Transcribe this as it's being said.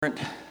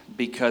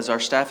Because our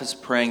staff is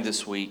praying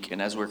this week,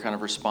 and as we're kind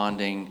of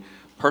responding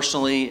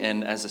personally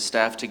and as a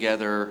staff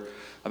together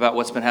about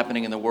what's been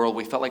happening in the world,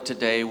 we felt like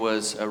today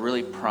was a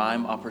really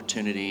prime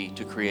opportunity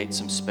to create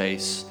some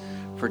space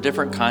for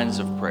different kinds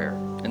of prayer.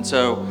 And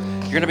so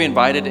you're going to be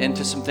invited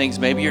into some things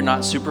maybe you're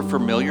not super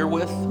familiar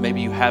with,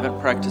 maybe you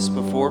haven't practiced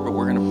before, but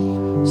we're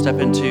going to step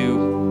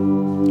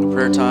into a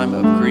prayer time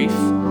of grief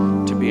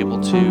to be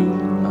able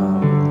to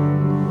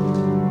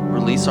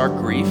release our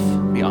grief,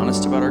 be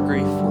honest about our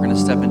grief. We're going to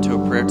step into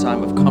a prayer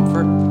time of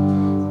comfort,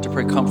 to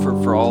pray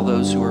comfort for all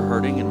those who are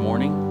hurting and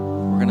mourning.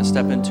 We're going to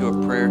step into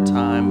a prayer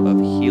time of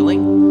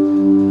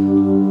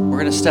healing. We're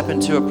going to step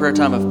into a prayer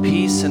time of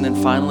peace, and then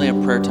finally a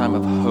prayer time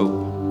of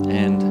hope.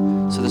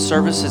 And so the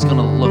service is going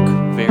to look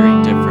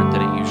very different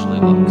than it usually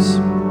looks.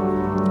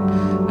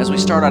 As we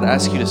start, I'd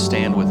ask you to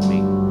stand with me.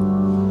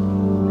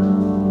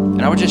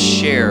 And I would just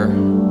share,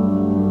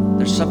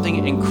 there's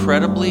something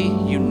incredibly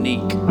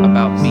unique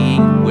about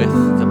being with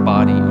the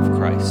body of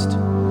Christ.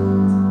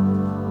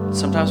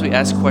 Sometimes we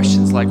ask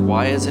questions like,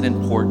 why is it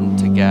important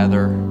to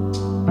gather?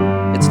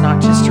 It's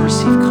not just to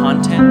receive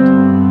content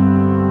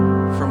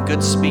from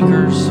good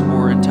speakers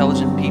or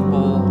intelligent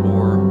people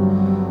or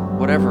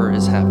whatever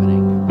is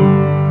happening.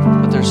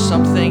 But there's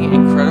something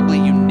incredibly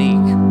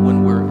unique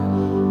when we're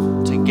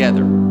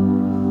together.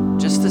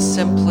 Just the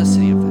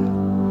simplicity of that.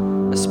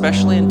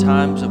 Especially in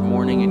times of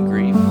mourning and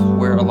grief,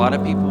 where a lot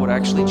of people would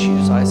actually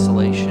choose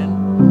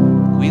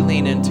isolation, we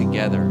lean in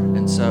together.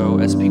 And so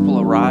as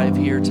people arrive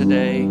here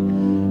today,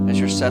 as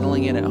you're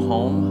settling in at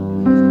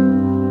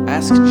home,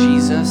 ask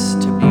Jesus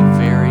to be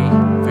very,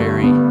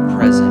 very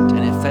present.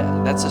 And if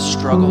that's a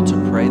struggle to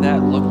pray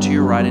that, look to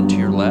your right and to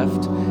your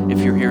left.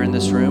 If you're here in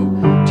this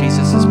room,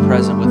 Jesus is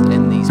present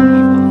within these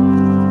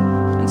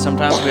people. And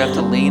sometimes we have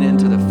to lean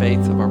into the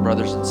faith of our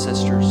brothers and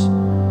sisters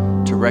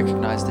to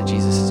recognize that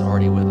Jesus is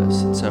already with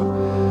us. And so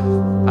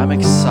I'm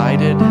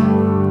excited.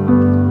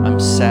 I'm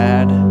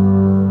sad.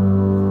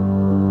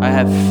 I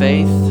have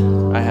faith.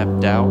 I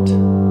have doubt.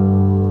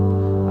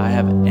 I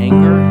have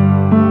anger.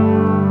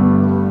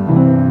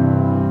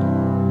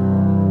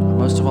 But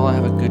most of all, I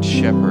have a good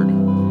shepherd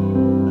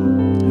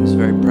who's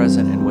very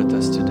present and with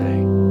us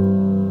today.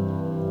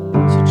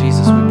 So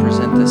Jesus, we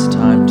present this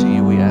time to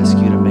you. We ask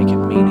you to make it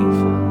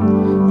meaningful,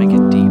 make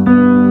it deep,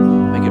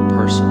 make it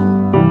personal.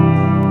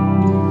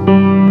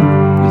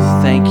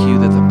 Thank you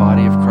that the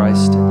body of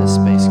Christ in this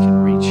space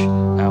can reach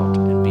out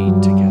and be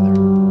together. We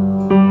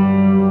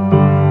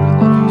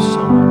love you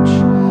so much.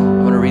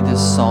 I'm going to read this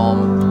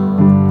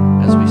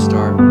psalm as we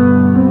start.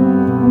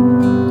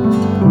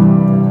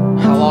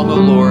 How long, O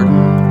Lord,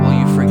 will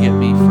you forget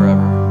me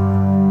forever?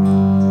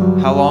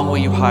 How long will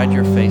you hide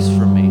your face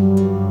from me?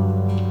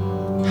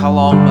 How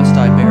long must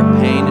I bear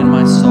pain in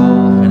my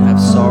soul and have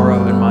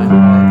sorrow in my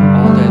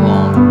heart all day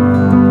long?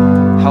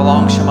 How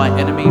long shall my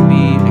enemy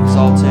be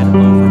exalted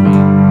over me?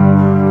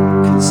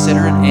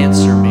 Consider and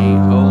answer me,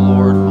 O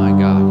Lord my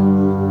God.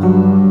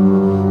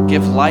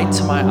 Give light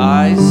to my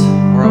eyes,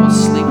 or I will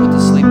sleep with the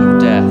sleep of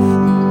death.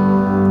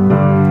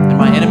 And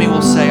my enemy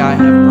will say, I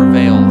have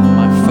prevailed.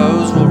 My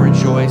foes will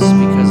rejoice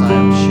because I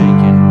am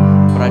shaken.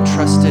 But I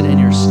trusted in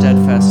your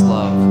steadfast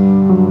love.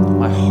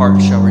 My heart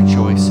shall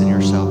rejoice in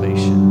your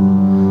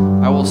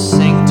salvation. I will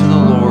sing to the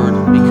Lord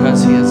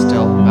because he has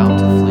dealt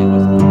bountifully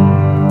with me.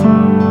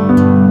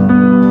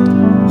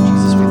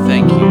 Jesus, we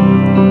thank you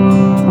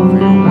for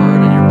your word.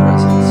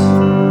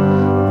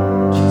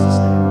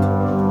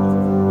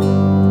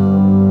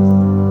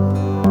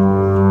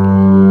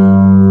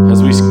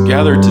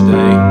 Gathered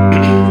today,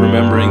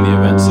 remembering the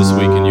events this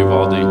week in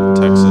Uvalde,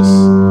 Texas.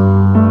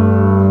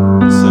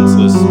 The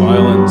senseless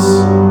violence,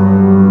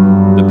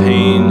 the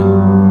pain,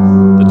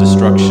 the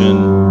destruction,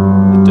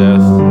 the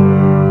death,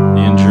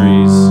 the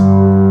injuries.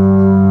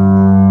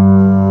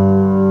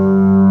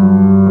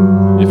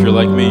 If you're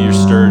like me, you're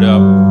stirred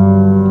up,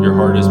 your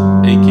heart is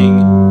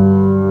aching.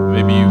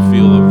 Maybe you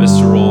feel a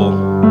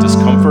visceral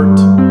discomfort.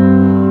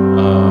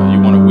 You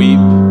want to weep,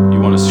 you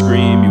want to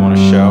scream, you want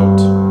to shout.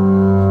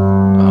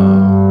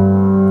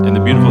 The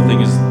beautiful thing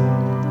is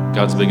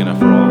God's big enough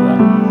for all of that.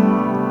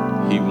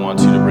 He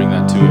wants you to bring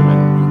that to him,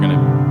 and we're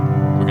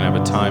gonna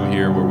have a time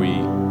here where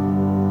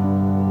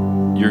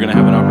you're gonna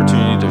have an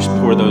opportunity to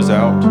pour those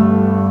out,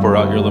 pour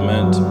out your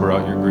lament, pour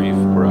out your grief,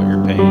 pour out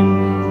your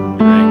pain,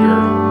 your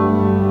anger,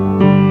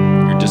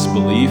 your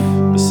disbelief,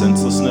 the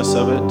senselessness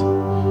of it.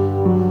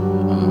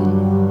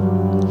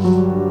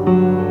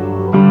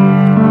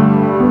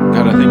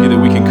 God, I thank you that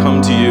we can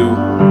come to you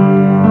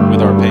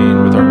with our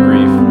pain, with our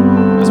grief,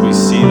 as we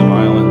see the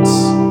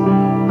violence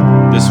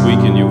this week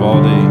in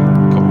Uvalde,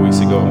 a couple weeks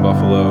ago in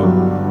Buffalo,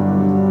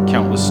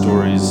 countless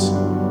stories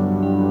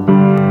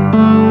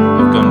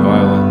of gun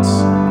violence.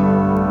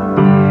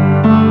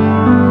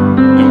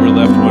 And we're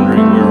left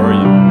wondering, where are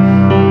you?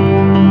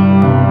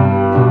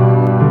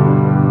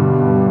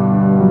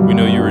 We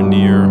know you are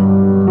near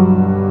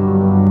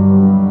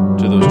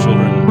to those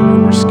children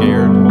who were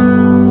scared,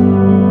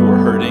 who are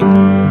hurting,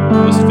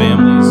 those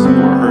families who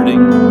are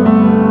hurting,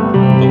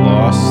 the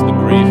loss, the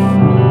grief.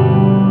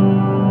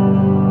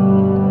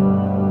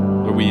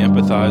 We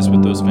empathize empathize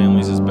with those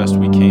families as best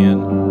we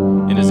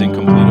can, in as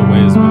incomplete a way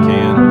as we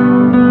can.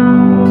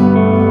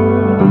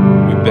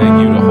 We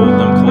beg you to hold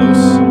them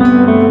close.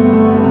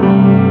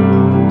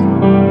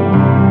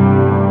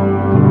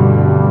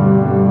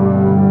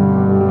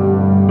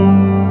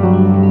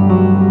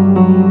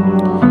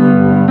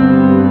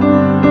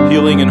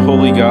 Healing and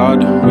holy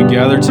God, we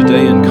gather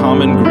today in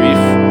common grief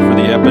for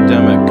the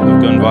epidemic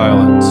of gun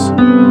violence.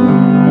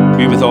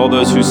 Be with all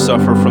those who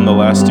suffer from the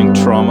lasting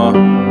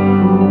trauma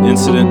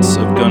incidents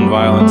of gun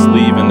violence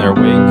leave in their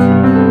wake.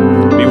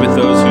 Be with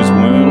those whose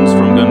wounds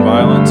from gun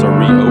violence are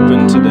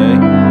reopened today.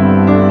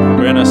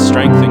 Grant us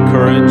strength and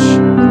courage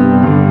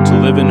to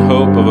live in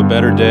hope of a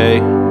better day,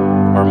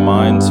 our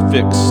minds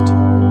fixed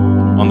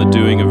on the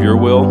doing of your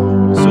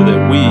will, so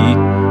that we,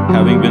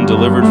 having been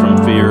delivered from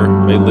fear,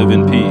 may live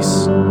in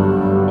peace.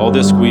 All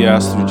this we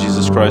ask through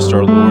Jesus Christ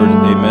our Lord.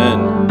 Amen.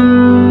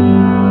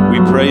 We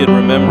pray in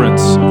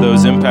remembrance of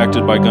those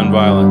impacted by gun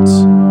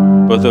violence,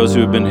 both those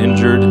who have been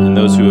injured and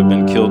those who have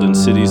been killed in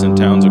cities and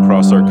towns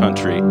across our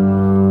country,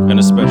 and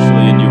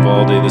especially in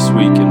Uvalde this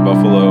week in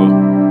Buffalo.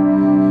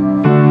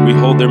 We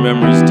hold their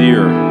memories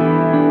dear.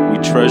 We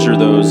treasure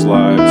those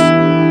lives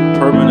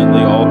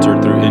permanently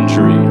altered through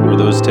injury or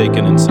those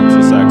taken in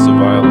senseless acts of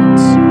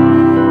violence.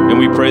 And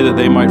we pray that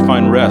they might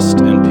find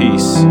rest and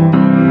peace.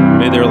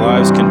 May their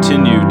lives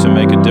continue to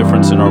make a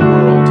difference in our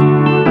world.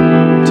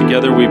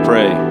 Together we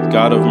pray,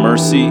 God of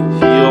mercy,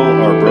 heal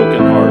our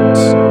broken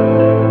hearts.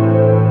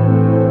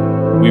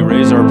 We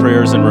raise our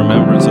prayers in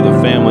remembrance of the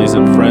families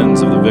and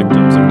friends of the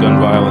victims of gun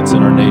violence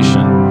in our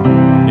nation,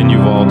 in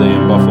Uvalde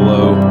and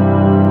Buffalo.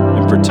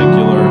 In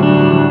particular,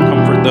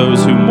 comfort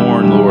those who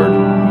mourn, Lord.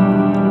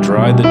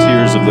 Dry the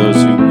tears of those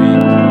who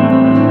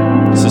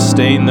weep.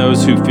 Sustain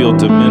those who feel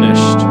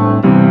diminished.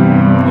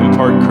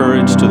 Impart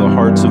courage to the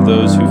hearts of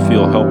those who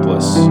feel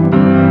helpless.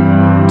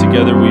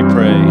 Together we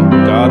pray,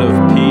 God of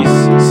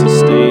peace,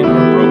 sustain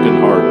our broken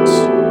hearts.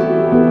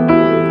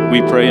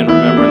 We pray in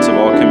remembrance of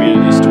all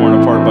communities torn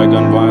apart by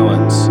gun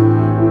violence.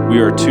 We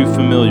are too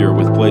familiar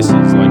with places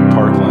like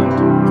Parkland,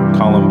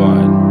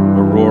 Columbine,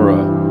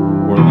 Aurora,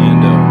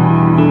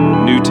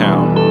 Orlando,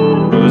 Newtown,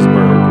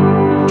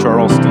 Roseburg,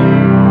 Charleston,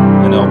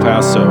 and El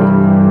Paso.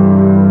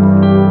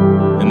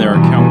 And there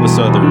are countless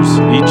others.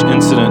 Each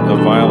incident of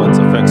violence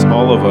affects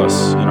all of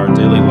us in our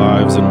daily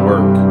lives and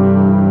work.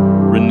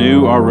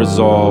 Renew our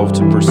resolve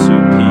to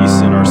pursue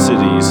peace in our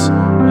cities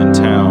and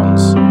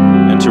towns,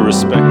 and to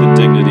respect the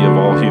dignity of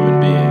all human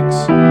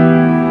beings.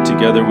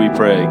 Together we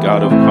pray,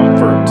 God of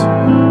comfort,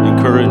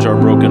 encourage our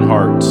broken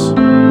hearts.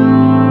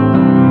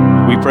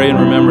 We pray in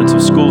remembrance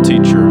of school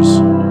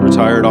teachers,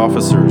 retired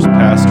officers,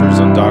 pastors,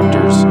 and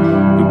doctors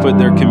who put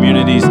their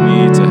community's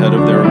needs ahead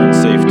of their own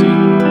safety.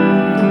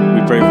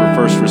 We pray for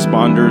first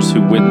responders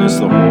who witness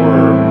the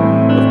horror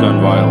of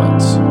gun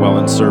violence while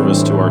in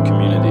service to our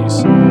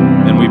communities.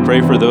 And we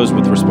pray for those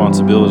with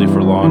responsibility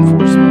for law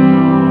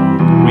enforcement.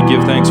 We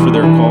give thanks for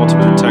their call to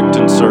protect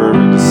and serve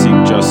and to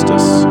seek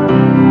justice.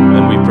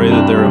 And we pray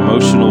that their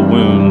emotional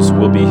wounds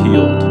will be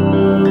healed.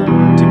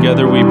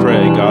 Together we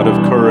pray, God of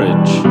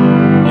courage,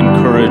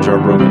 encourage our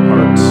broken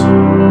hearts.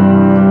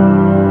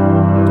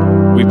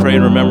 We pray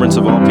in remembrance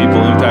of all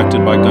people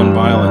impacted by gun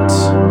violence,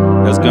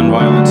 as gun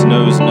violence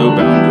knows no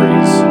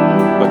boundaries,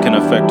 but can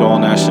affect all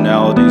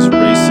nationalities,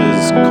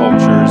 races,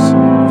 cultures,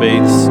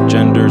 faiths,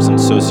 genders, and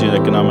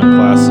socioeconomic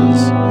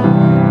classes.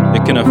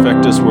 It can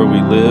affect us where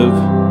we live,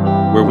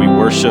 where we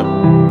worship,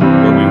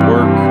 where we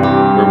work,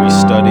 where we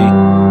study,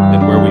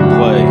 and where we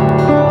play.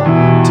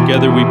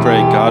 Together we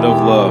pray, God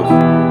of love,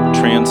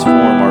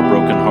 transform our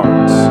broken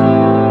hearts.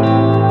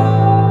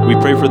 We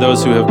pray for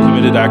those who have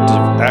committed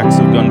acts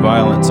of gun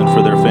violence and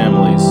for their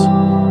families.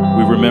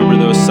 We remember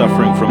those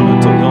suffering from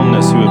mental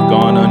illness who have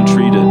gone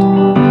untreated,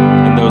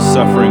 and those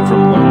suffering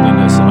from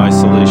loneliness and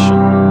isolation.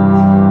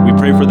 We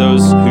pray for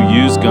those who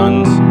use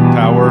guns,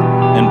 power,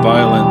 and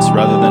violence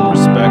rather than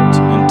respect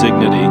and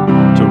dignity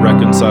to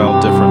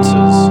reconcile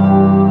differences.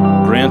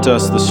 Grant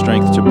us the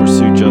strength to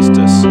pursue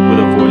justice with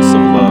a voice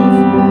of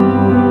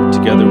love.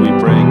 Together we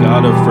pray,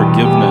 God of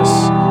forgiveness,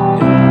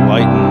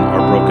 enlighten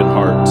our broken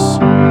hearts.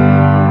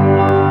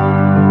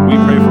 We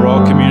pray for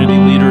all community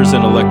leaders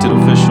and elected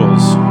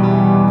officials.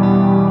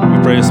 We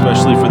pray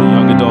especially for the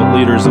young adult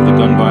leaders of the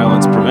gun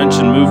violence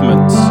prevention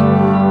movements.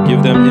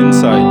 Give them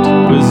insight,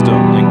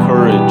 wisdom, and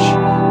courage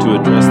to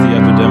address the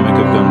epidemic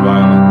of gun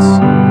violence.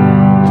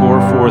 Pour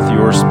forth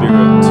your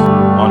spirit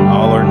on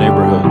all our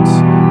neighborhoods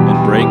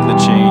and break the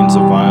chains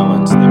of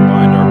violence that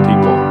bind our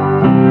people.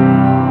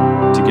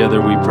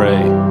 Together we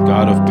pray,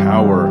 God of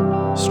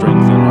power,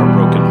 strengthen our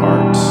broken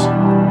hearts.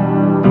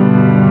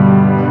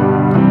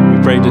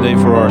 We pray today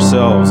for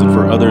ourselves and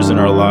for others in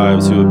our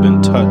lives who have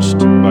been touched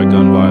by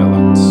gun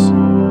violence.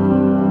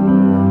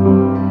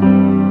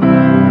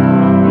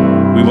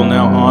 We will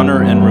now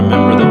honor and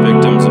remember the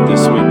victims of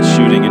this week's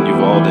shooting in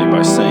Uvalde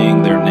by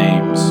saying their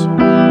names.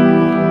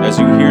 As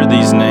you hear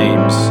these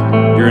names,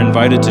 you're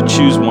invited to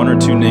choose one or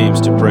two names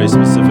to pray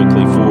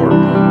specifically for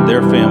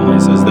their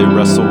families as they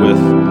wrestle with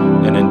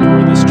and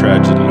endure this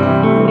tragedy.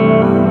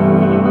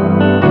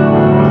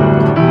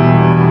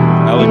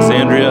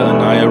 Andrea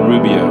Anaya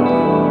Rubio,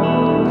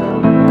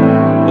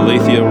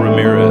 Alethea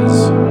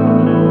Ramirez,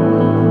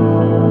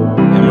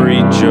 Emery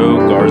Joe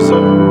Garza,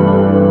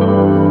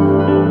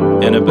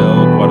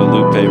 Annabelle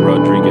Guadalupe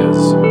Rodriguez,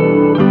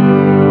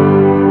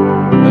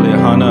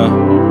 Eliana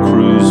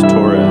Cruz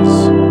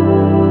Torres,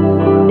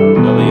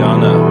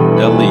 Eliana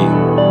Ellie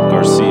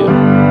Garcia,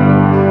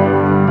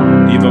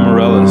 Eva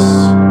Morales,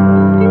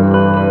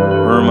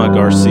 Irma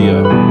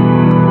Garcia,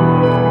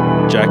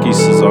 Jackie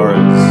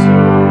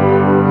Cesares,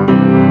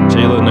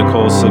 Jayla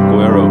Nicole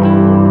Seguero,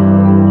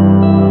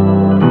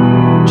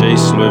 Jay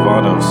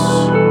Sluivanos,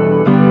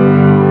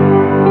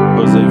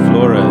 Jose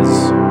Flores,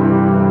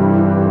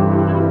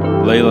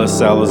 Layla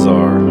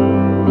Salazar,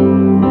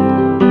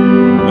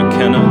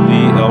 McKenna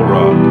Lee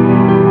Elrod,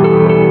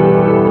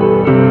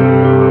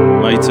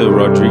 Maita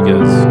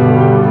Rodriguez,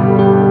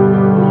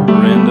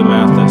 Miranda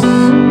Mathis,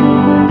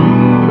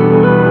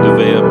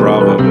 Devea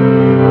Bravo,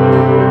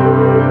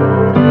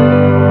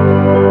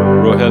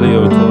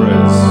 Rogelio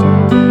Torres,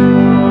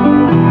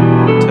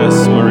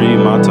 Tess Marie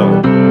Mata,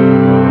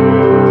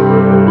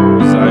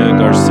 Isaiah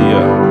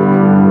Garcia,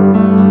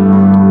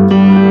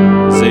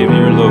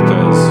 Xavier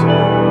Lopez,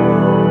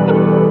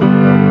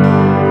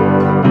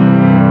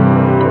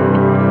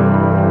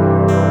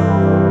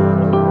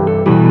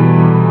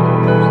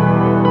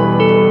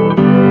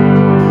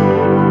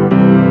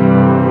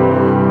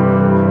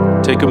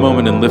 take a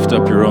moment and lift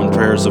up your own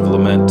prayers of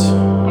lament.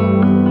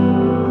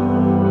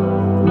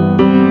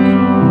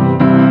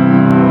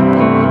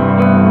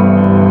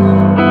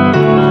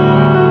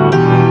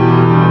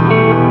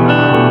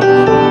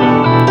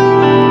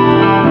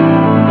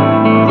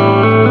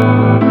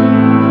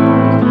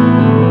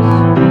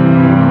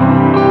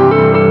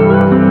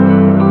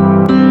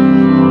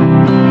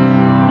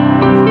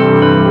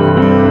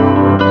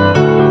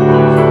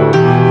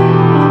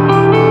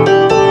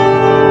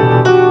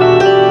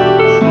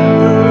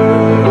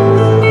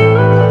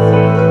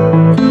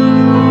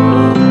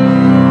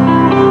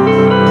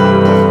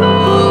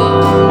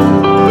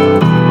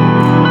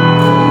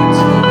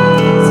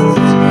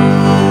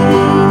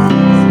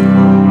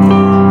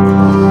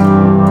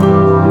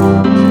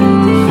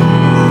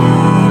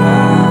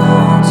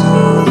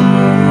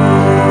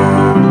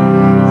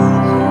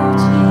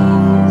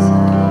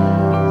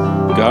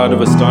 God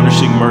of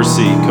astonishing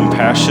mercy,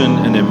 compassion,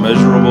 and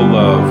immeasurable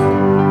love,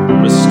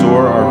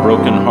 restore our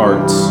broken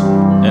hearts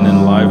and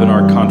enliven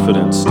our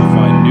confidence to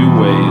find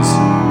new ways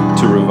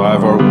to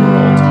revive our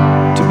world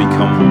to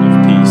become one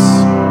of peace.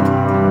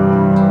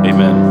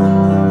 Amen.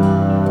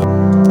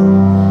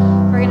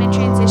 We're going to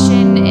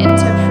transition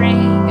into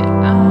praying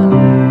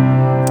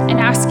and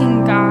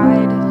asking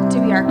God to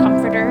be our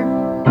comforter.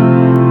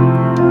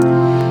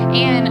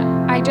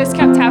 And I just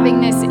kept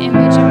having this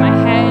image in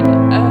my head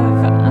of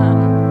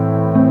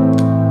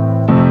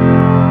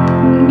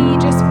me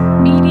just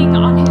beating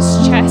on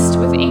his chest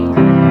with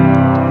anger.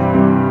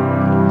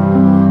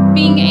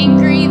 Being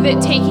angry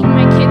that taking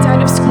my kids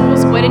out of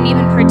schools wouldn't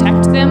even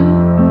protect them.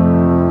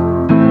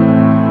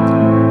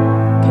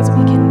 Because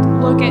we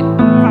can look at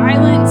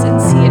violence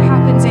and see it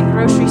happens in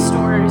grocery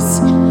stores,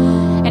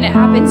 and it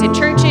happens in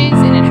churches,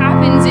 and it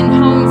happens in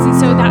homes. And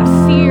so that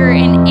fear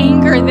and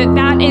anger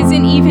that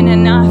isn't even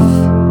enough.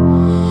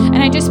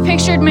 And I just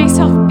pictured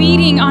myself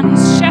beating on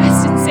his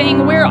chest and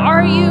saying, where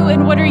are you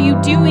and what are you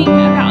doing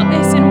about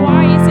this, and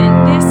why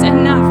isn't this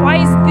enough? Why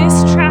is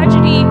this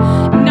tragedy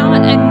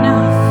not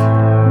enough?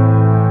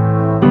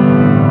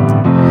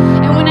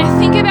 And when I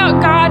think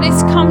about God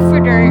as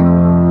comforter,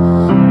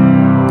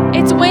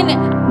 it's when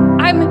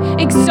I'm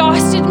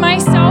exhausted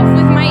myself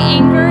with my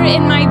anger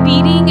and my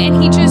beating,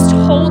 and he just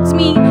holds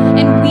me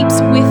and weeps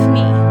with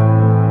me.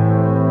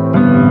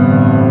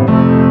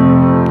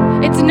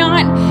 It's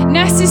not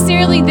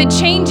necessarily the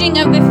changing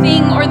of the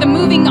thing or the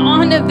moving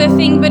on of the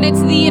thing, but it's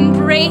the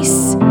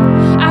embrace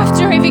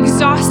after I've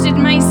exhausted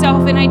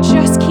myself and I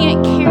just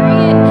can't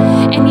carry it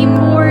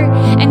anymore,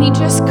 and he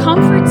just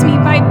comforts me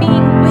by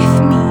being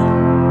with me.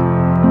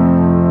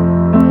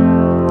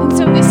 And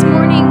so this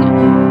morning,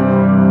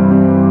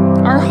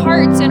 our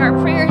hearts and our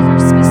prayers are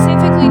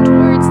specifically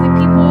towards the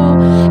people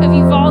of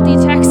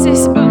Uvalde,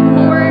 Texas, but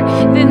more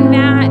than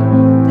that,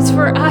 it's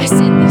for us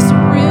in this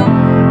room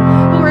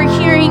who are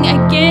hearing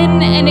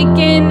again and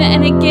again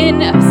and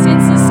again of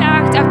senseless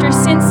act after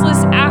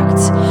senseless act,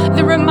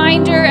 the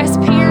reminder as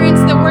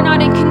parents that we're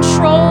not in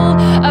control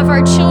of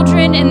our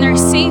children and their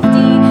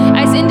safety,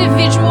 as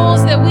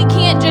individuals that we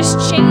can't just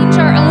change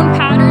our own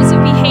patterns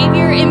of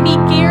behavior and be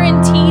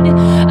guaranteed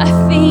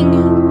a thing.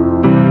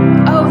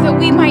 Oh, that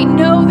we might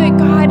know that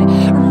God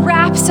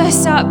wraps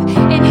us up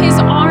in his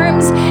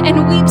arms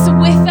and weeps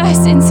with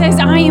us and says,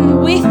 I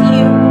am with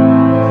you.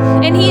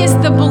 And he is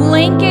the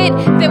blanket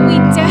that we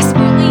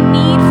desperately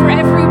need for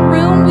every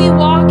room we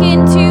walk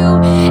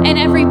into, and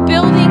every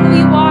building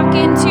we walk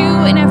into,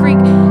 and every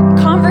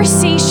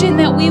conversation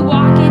that we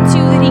walk into,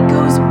 that he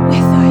goes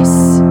with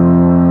us.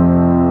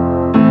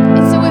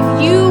 And so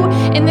if you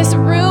in this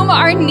room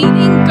are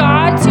needing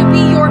God to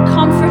be your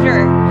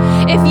comforter,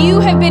 if you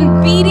have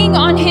been beating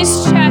on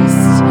his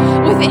chest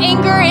with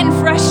anger and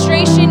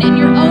frustration in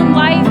your own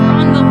life or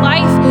on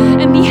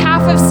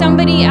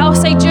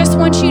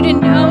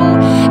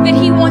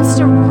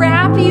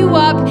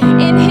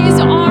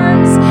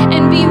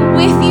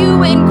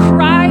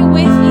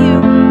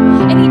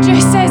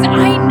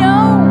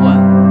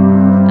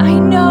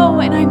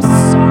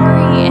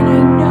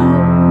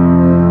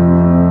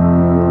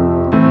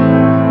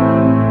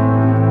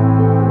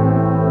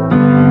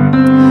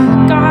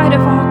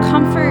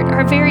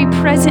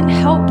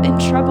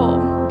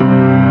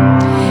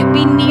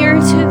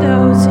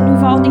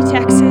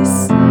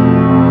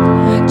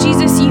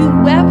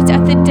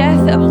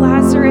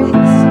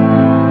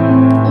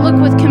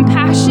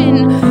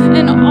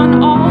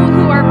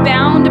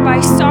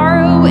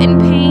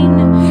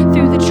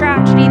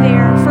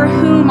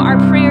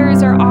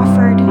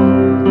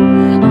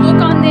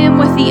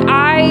with the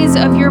eyes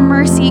of your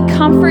mercy.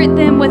 Comfort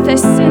them with a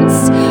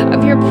sense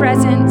of your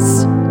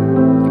presence.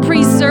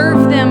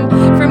 Preserve them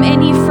from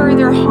any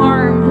further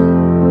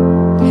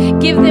harm.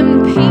 Give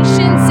them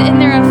patience in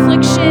their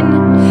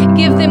affliction.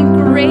 Give them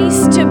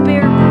grace to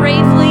bear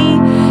bravely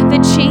the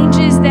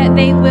changes that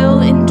they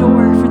will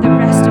endure for the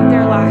rest of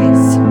their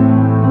lives.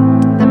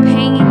 The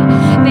pain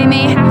they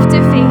may have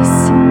to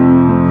face.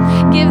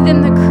 Give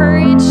them the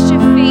courage to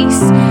face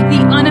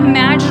the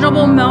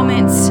unimaginable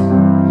moments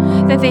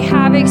that they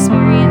have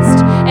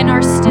experienced and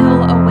are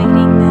still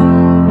awaiting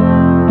them.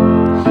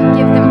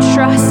 Give them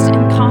trust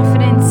and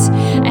confidence,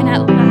 and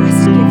at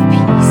last give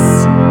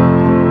peace.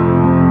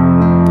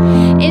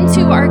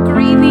 Into our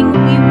grieving,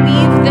 we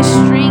weave the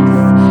strength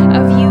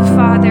of you,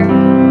 Father.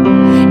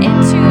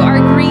 Into our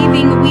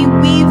grieving, we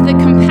weave the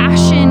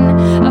compassion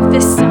of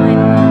the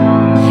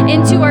Son.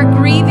 Into our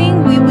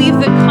grieving, we weave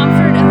the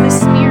comfort of the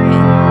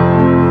Spirit.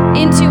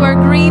 Into our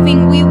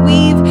grieving, we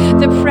weave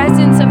the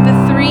presence of the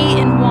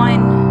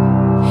three-in-one.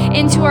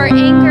 Into our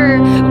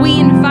anger, we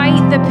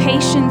invite the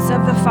patience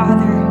of the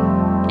Father.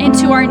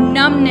 Into our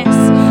numbness,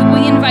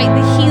 we invite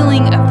the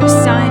healing of the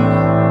Son.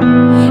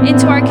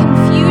 Into our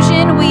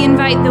confusion, we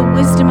invite the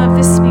wisdom of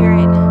the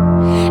Spirit.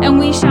 And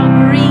we shall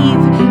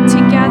grieve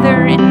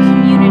together in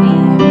community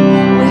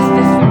with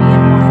the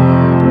three-in-one.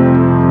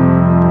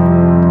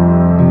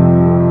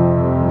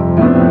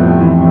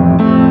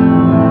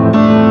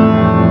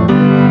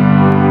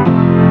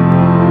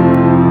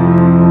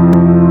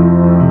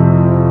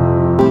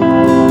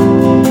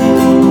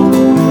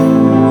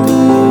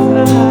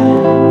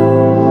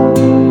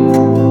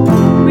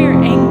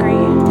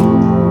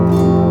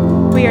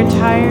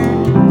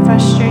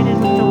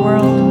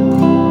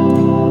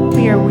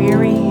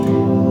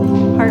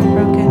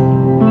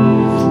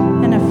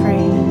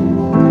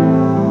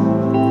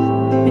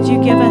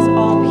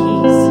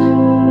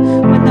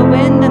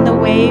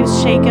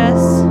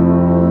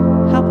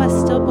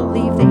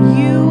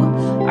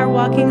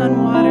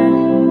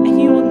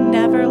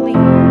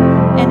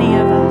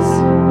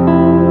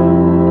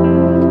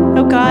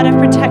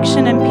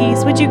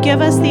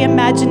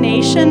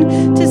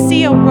 Imagination to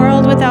see a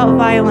world without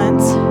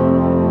violence.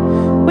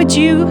 Would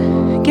you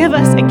give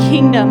us a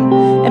kingdom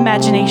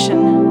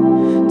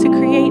imagination to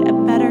create a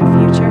better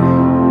future?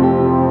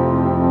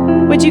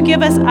 Would you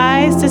give us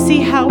eyes to see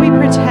how we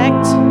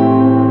protect?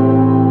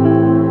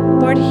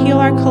 Lord, heal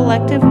our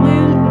collective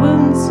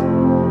wounds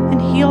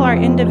and heal our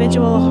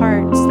individual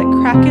hearts that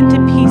crack into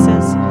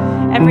pieces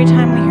every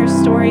time we hear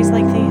stories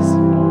like these.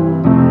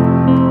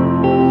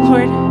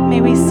 Lord,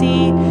 may we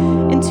see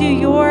into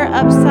your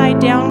upside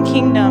down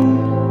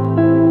kingdom.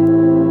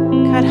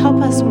 God,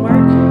 help us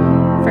work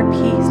for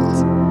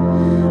peace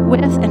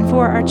with and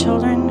for our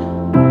children.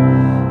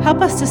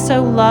 Help us to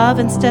sow love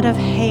instead of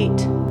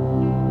hate.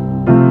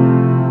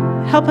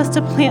 Help us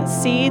to plant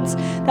seeds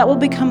that will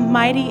become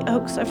mighty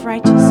oaks of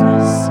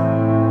righteousness.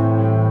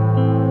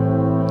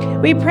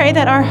 We pray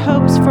that our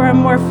hopes for a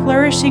more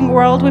flourishing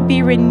world would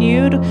be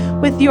renewed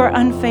with your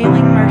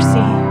unfailing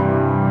mercy.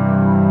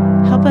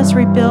 Help us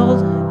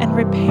rebuild and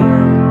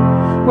repair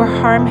where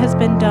harm has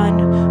been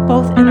done,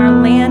 both in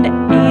our land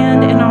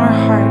and in our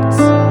hearts.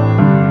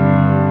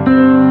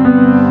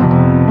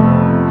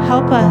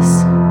 Help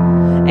us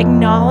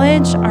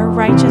acknowledge our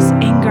righteous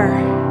anger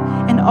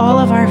and all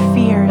of our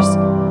fears,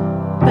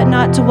 but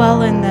not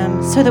dwell in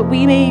them, so that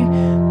we may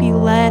be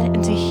led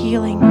into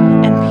healing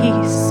and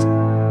peace.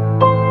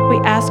 We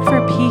ask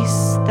for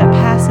peace that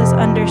passes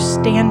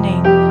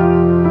understanding.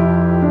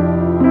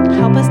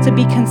 Help us to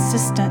be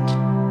consistent.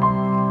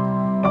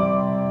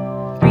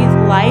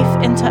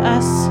 Life into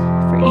us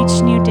for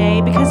each new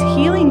day, because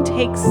healing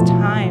takes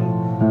time,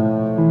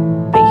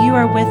 but you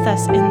are with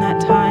us in that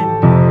time.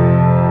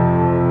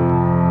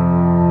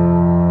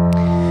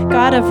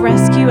 God of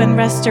rescue and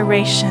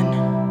restoration,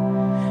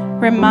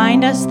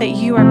 remind us that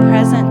you are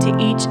present to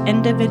each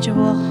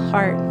individual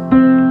heart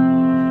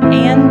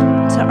and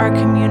to our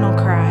communal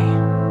cry.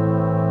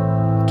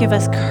 Give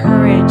us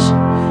courage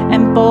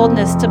and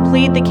boldness to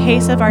plead the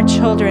case of our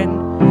children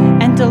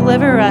and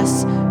deliver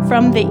us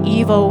from the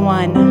evil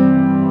one.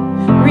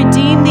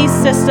 Redeem these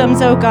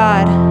systems, O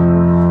God.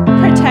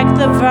 Protect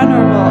the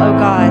vulnerable, O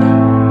God.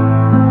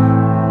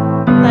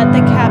 Let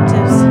the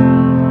captives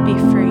be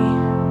free.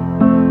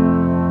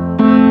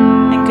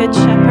 And Good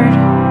Shepherd,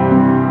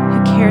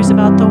 who cares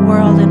about the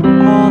world and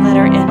all that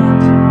are in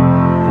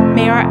it,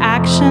 may our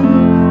action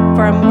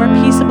for a more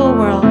peaceable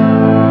world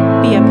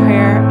be a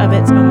prayer of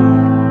its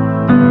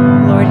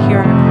own. Lord, hear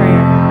our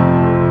prayer.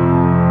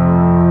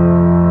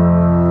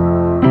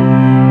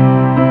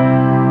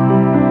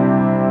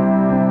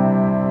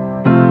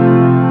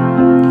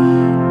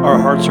 Our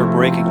hearts are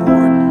breaking,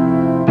 Lord,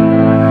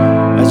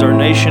 as our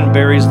nation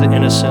buries the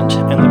innocent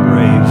and the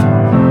brave.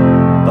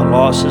 The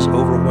loss is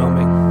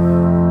overwhelming.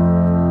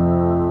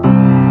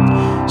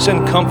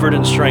 Send comfort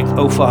and strength,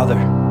 O Father,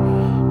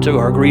 to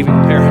our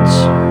grieving parents,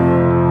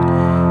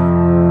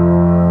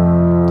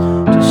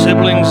 to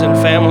siblings and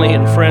family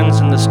and friends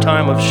in this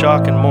time of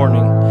shock and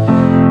mourning.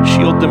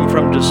 Shield them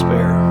from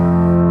despair.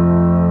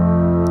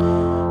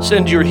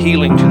 Send your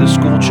healing to the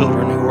school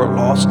children who are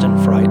lost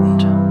and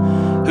frightened,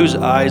 whose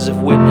eyes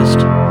have witnessed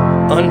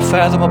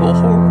unfathomable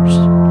horrors.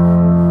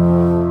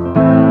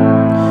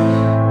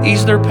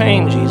 Ease their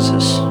pain,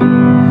 Jesus.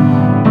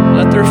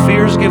 Let their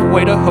fears give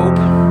way to hope,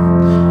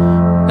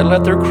 and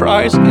let their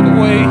cries give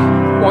way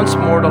once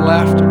more to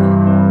laughter.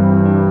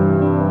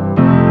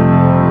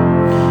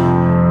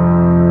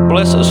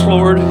 Bless us,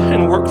 Lord,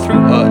 and work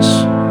through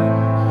us.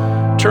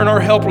 Turn our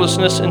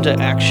helplessness into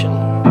action.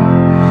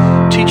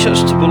 Teach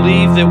us to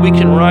believe that we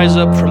can rise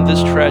up from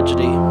this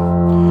tragedy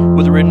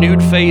with a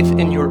renewed faith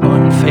in your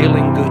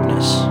unfailing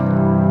goodness.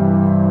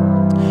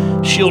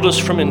 Shield us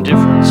from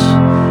indifference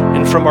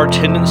and from our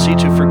tendency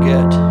to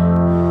forget.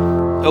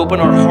 Open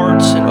our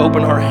hearts and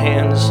open our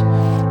hands.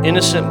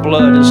 Innocent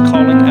blood is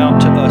calling out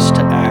to us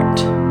to act.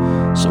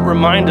 So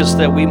remind us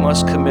that we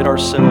must commit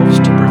ourselves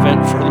to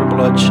prevent further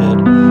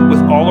bloodshed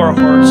with all our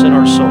hearts and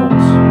our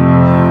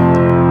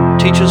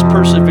souls. Teach us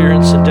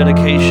perseverance and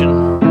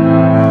dedication.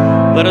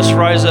 Let us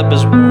rise up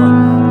as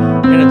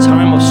one in a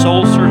time of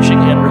soul searching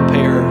and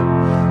repair,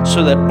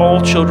 so that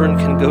all children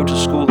can go to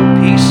school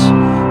in peace.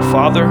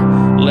 Father,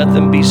 let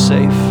them be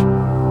safe.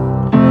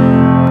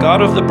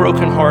 God of the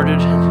brokenhearted,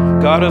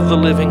 God of the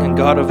living, and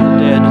God of the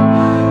dead,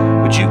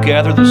 would you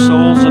gather the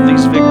souls of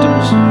these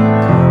victims?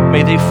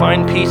 May they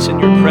find peace in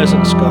your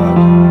presence,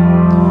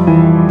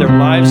 God. Their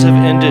lives have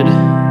ended,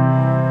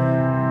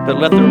 but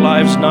let their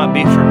lives not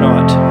be for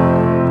naught.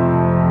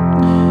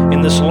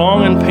 In this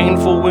long and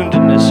painful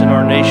woundedness in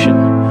our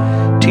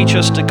nation, teach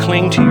us to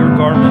cling to your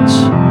garments,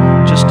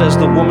 just as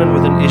the woman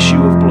with an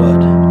issue of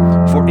blood.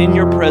 For in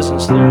your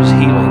presence there is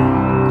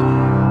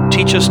healing.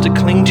 Teach us to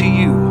cling to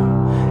you,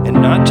 and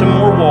not to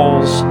more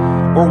walls,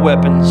 or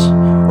weapons,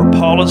 or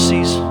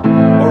policies,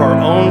 or our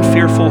own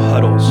fearful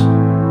huddles.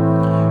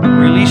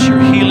 Release your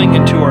healing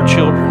into our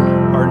children,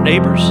 our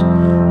neighbors,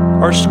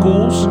 our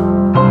schools,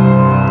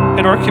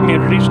 and our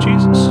communities,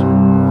 Jesus.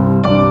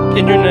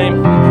 In your name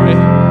we pray.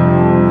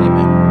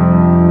 Amen.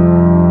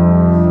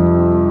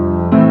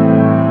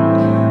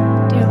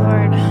 Dear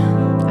Lord,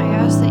 I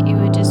ask that you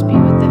would just be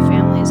with the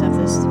families of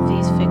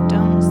these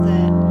victims,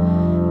 that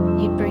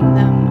you'd bring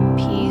them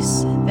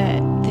peace,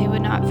 that they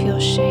would not feel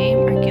shame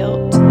or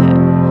guilt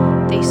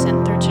that they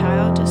sent their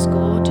child to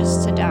school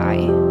just to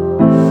die,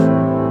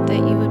 that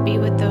you would be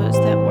with those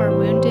that were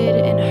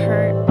wounded and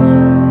hurt,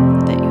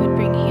 that you would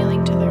bring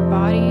healing to their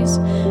bodies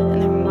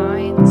and their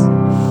minds,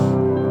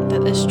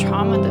 that this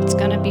trauma that's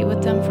going to be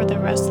with them for the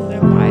rest of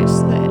their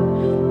lives, that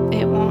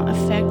it won't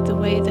affect the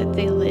way that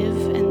they live,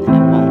 and it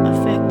won't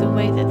affect the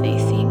way that they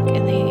think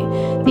and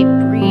they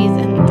breathe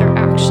and their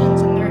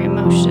actions and their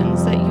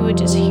emotions, that you would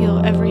just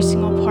heal every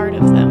single part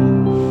of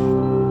them.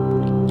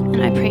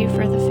 And I pray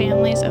for the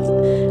families of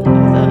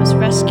all those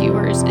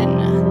rescuers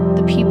and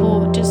the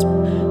people just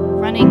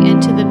running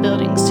into the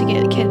buildings to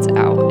get kids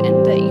out,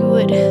 and that you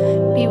would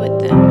be with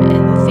them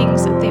and the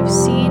things that they've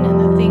seen and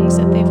the things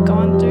that they've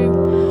gone through,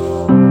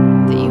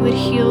 that you would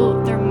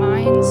heal their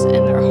minds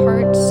and their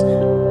hearts,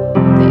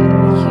 that you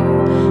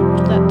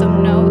would let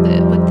them know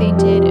that what they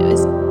did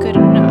is good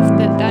enough,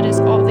 that that is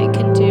all they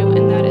can do,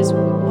 and that is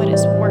what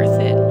is worth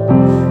it.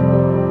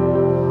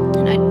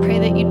 And I pray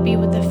that you'd be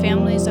with the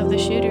families of the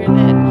shooter,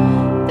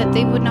 that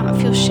they would not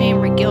feel shame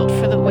or guilt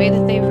for the way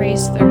that they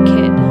raised their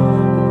kid,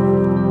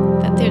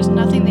 that there's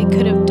nothing they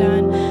could have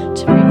done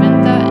to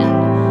prevent that,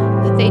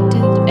 and that they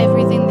did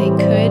everything they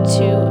could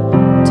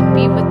to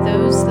be with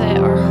those that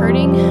are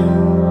hurting,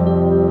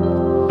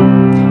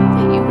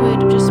 that you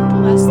would just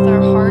bless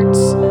their hearts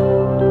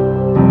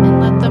and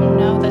let them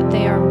know that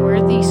they are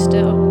worthy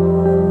still.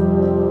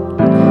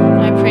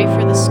 And I pray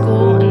for the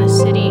school and the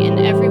city and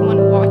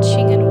everyone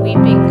watching and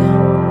weeping,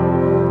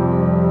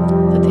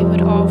 that they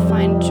would all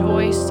find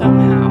joy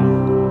somehow,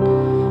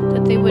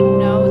 that they would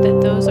know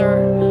that those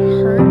are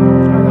hurt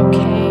are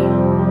okay,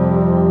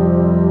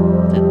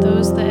 that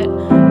those that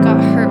got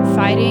hurt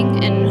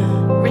fighting and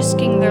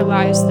risking their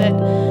lives, that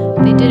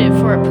they did it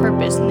for a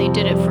purpose and they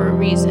did it for a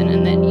reason,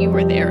 and then you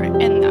were there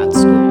in that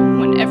school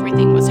when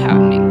everything was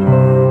happening.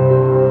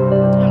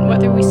 And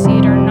whether we see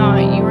it or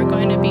not, you are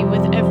going to be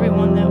with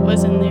everyone that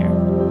was in there.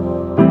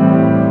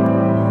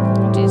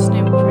 In Jesus'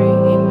 name we pray,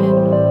 amen.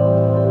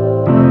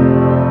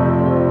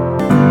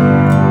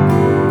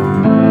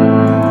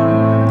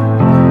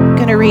 I'm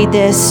going to read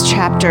this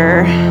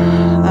chapter,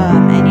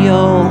 and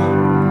you'll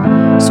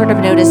sort of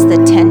notice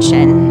the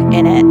tension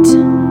in it.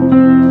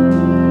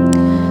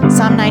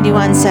 Psalm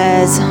 91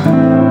 says,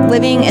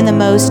 living in the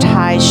Most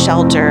High's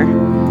shelter,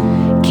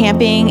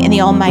 camping in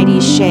the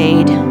Almighty's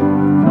shade.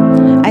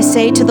 I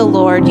say to the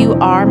Lord, you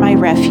are my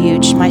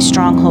refuge, my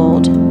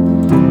stronghold.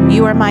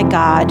 You are my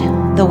God,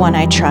 the one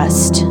I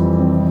trust.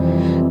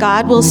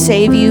 God will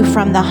save you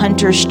from the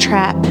hunter's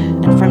trap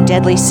and from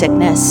deadly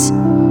sickness.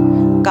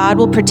 God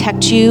will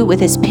protect you with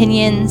his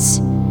pinions.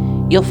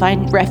 You'll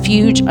find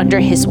refuge under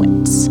his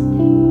wings.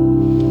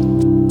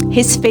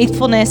 His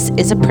faithfulness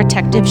is a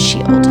protective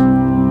shield.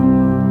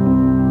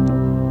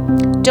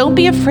 Don't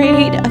be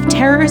afraid of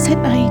terrors at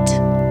night,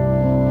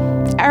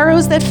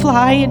 arrows that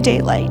fly in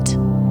daylight,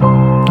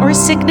 or or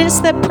sickness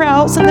that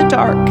prowls in the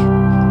dark,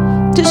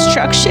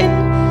 destruction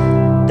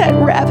that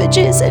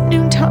ravages at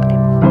noontime.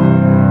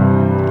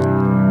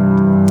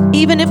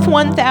 Even if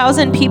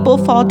 1,000 people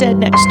fall dead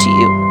next to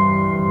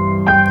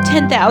you,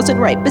 10,000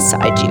 right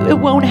beside you, it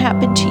won't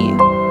happen to you.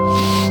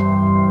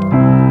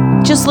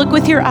 Just look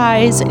with your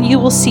eyes and you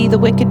will see the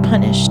wicked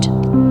punished,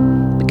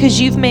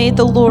 because you've made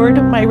the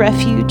Lord my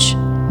refuge,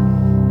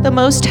 the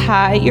Most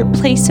High your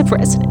place of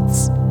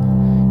residence.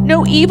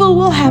 No evil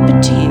will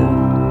happen to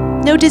you.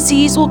 No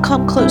disease will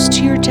come close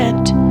to your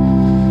tent,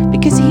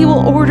 because he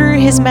will order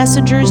his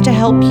messengers to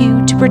help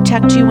you, to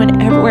protect you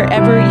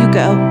wherever you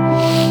go.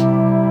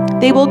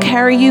 They will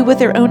carry you with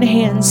their own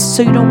hands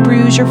so you don't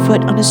bruise your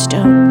foot on a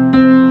stone.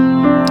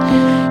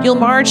 You'll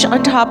march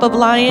on top of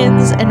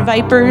lions and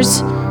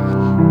vipers.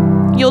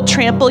 You'll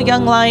trample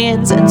young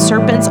lions and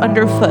serpents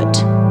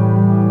underfoot.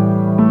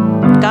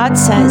 God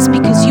says,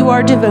 because you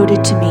are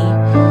devoted to me,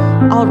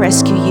 I'll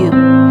rescue you.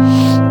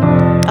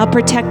 I'll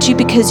protect you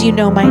because you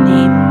know my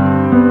name.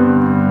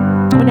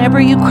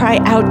 Whenever you cry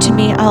out to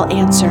me, I'll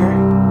answer.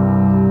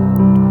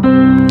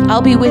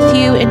 I'll be with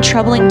you in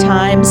troubling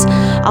times.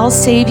 I'll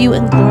save you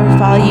and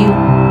glorify you.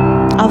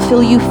 I'll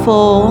fill you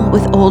full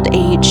with old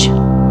age.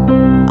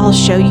 I'll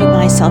show you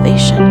my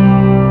salvation.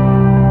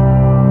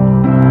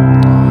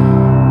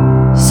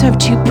 So I have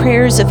two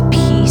prayers of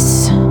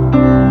peace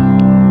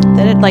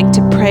that I'd like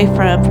to pray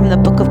from the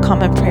Book of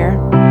Common Prayer.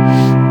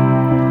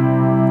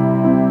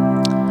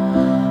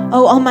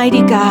 Oh,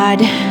 Almighty God,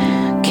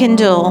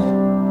 kindle,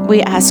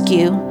 we ask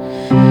you,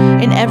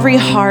 in every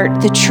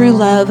heart the true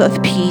love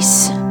of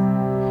peace,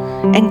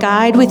 and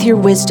guide with your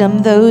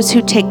wisdom those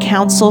who take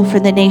counsel for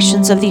the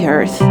nations of the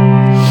earth,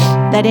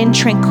 that in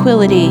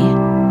tranquility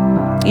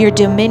your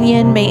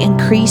dominion may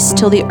increase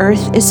till the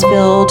earth is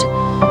filled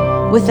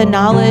with the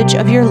knowledge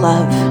of your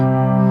love,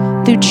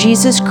 through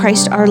Jesus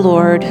Christ our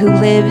Lord, who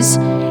lives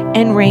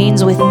and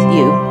reigns with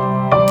you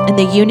in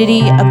the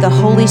unity of the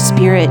Holy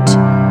Spirit,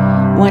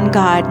 one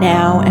God,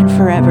 now and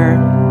forever.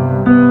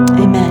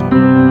 Amen.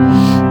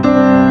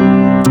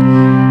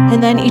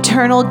 And then,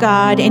 eternal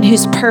God, in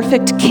whose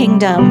perfect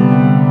kingdom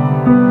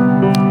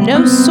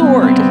no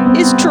sword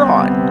is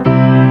drawn,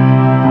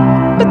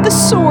 but the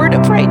sword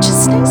of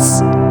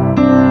righteousness.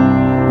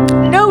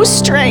 No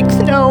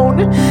strength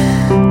known,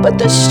 but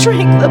the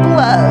strength of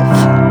love.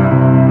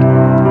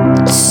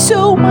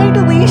 So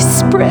mightily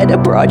spread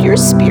abroad your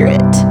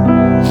spirit,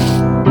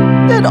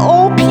 that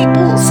all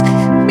peoples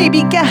may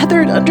be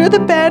gathered under the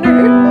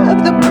banner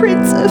of the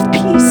Prince of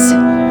Peace,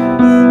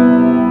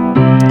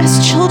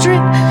 as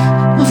children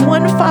of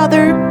one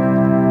Father,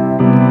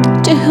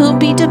 to whom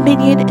be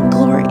dominion and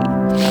glory,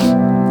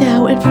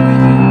 now and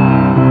forever.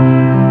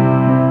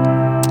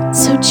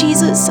 So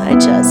Jesus, I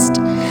just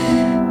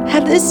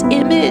have this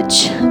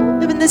image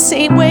of, in the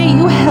same way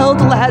you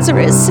held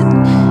Lazarus in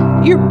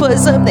your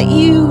bosom, that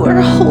you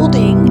are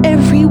holding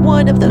every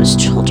one of those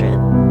children,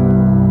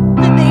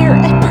 and they are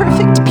at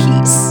perfect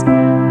peace.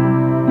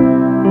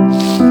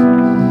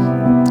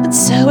 And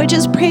so I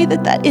just pray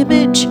that that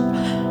image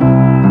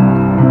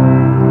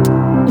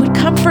would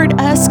comfort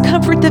us,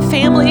 comfort the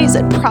families,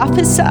 and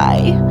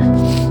prophesy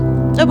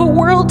of a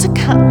world to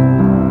come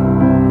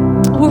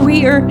where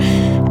we are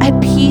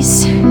at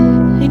peace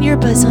in your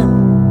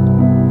bosom.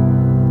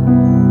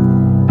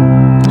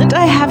 And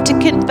I have to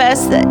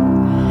confess that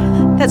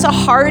that's a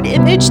hard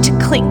image to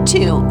cling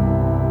to,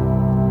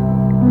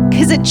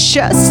 because it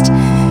just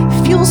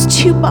feels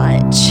too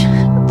much.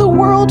 The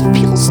world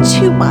feels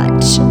too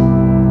much.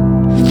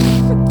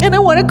 And I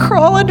want to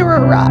crawl under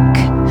a rock.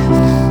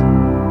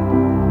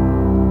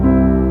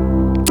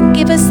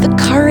 Give us the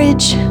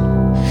courage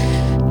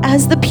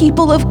as the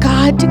people of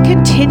God to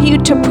continue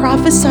to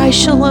prophesy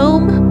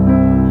shalom.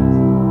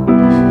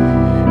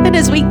 And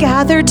as we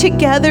gather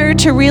together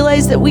to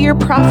realize that we are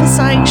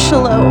prophesying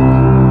shalom.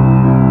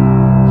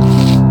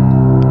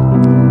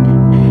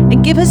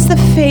 And give us the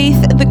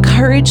faith and the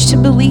courage to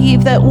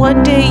believe that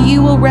one day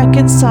you will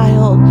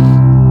reconcile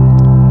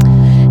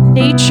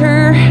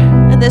nature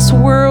and this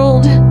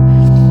world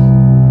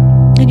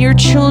and your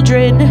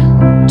children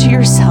to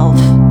yourself,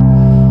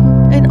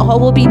 and all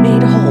will be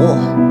made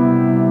whole.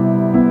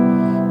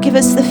 Give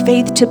us the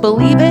faith to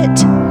believe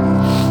it,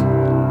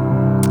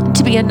 and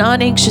to be a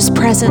non-anxious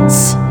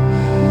presence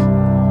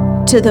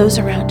to those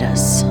around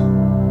us.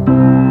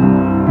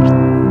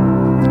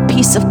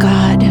 Peace of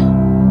God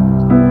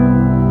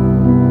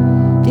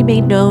be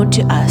made known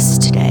to us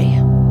today.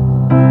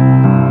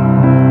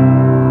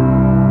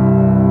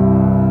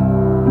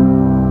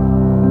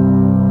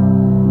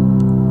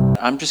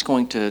 I'm just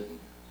going to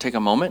take a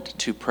moment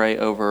to pray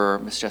over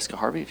Miss Jessica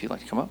Harvey, if you'd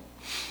like to come up.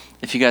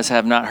 If you guys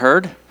have not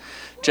heard,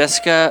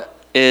 Jessica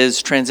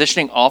is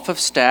transitioning off of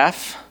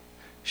staff.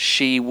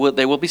 They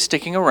will be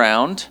sticking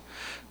around,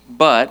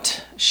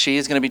 but she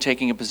is going to be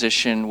taking a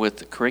position with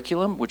the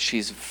curriculum, which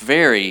she's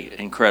very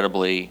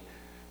incredibly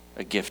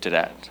gifted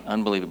at,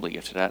 unbelievably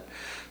gifted at.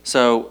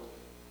 So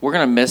we're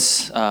going to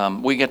miss,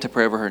 we get to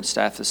pray over her and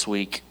staff this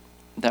week.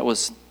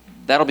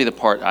 That'll be the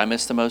part I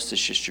miss the most.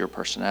 It's just your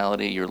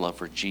personality, your love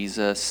for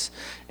Jesus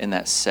in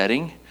that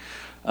setting.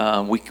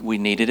 We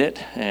needed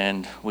it,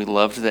 and we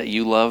loved that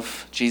you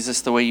love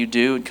Jesus the way you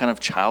do, and kind of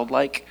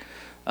childlike.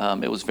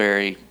 It was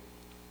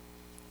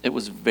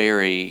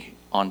very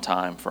on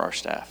time for our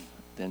staff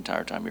the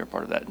entire time you were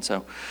part of that. And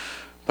so,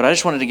 but I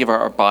just wanted to give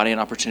our body an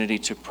opportunity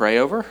to pray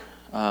over,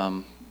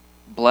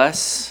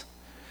 bless,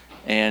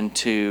 and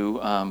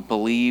to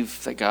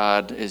believe that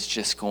God is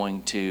just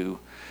going to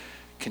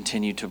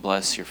continue to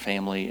bless your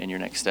family and your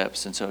next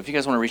steps. And so if you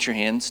guys want to reach your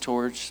hands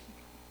towards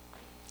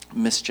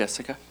Miss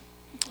Jessica.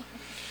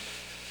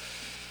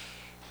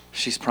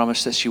 She's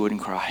promised that she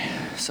wouldn't cry,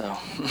 so.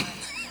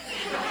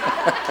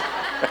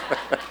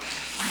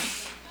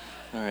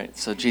 All right,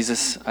 so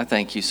Jesus, I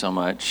thank you so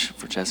much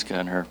for Jessica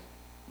and her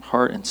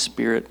heart and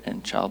spirit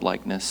and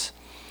childlikeness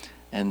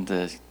and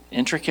the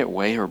intricate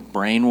way her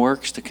brain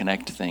works to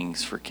connect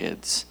things for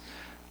kids,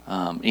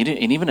 and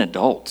even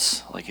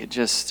adults. Like it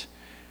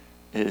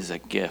is a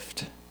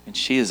gift, and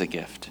she is a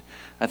gift.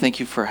 I thank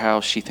you for how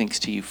she thinks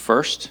to you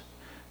first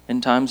in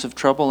times of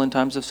trouble, in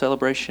times of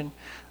celebration.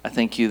 I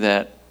thank you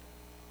that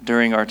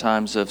during our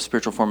times of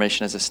spiritual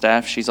formation as a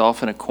staff, she's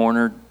off in a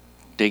corner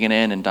digging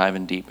in and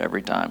diving deep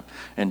every time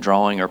and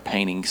drawing or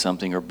painting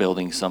something or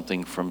building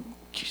something from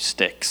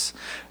sticks.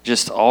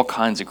 Just all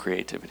kinds of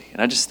creativity.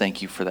 And I just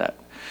thank you for that.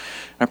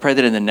 And I pray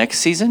that in the next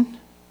season,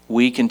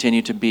 we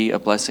continue to be a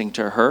blessing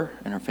to her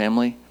and her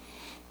family,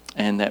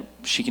 and that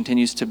she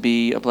continues to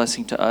be a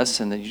blessing to us,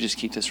 and that you just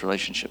keep this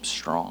relationship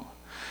strong.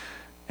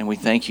 And we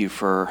thank you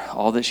for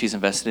all that she's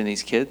invested in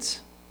these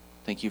kids.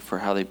 Thank you for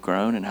how they've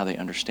grown and how they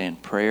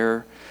understand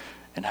prayer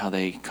and how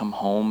they come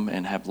home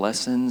and have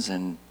lessons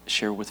and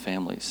share with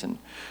families. And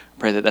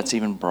pray that that's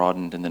even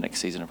broadened in the next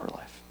season of her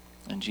life.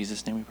 In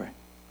Jesus' name we pray.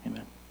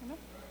 Amen.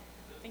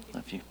 Thank you.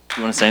 Love you.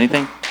 You want to say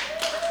anything?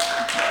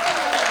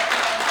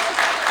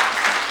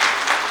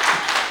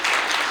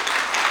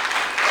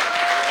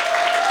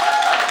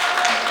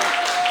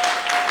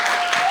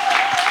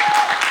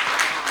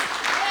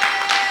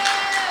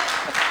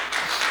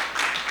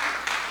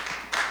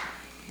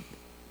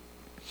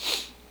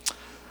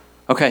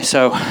 Okay,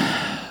 so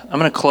I'm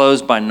going to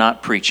close by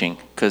not preaching,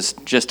 because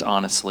just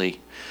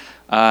honestly,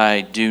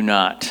 I do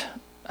not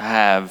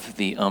have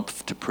the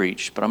oomph to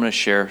preach, but I'm going to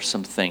share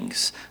some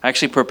things. I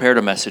actually prepared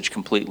a message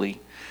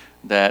completely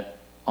that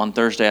on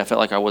Thursday I felt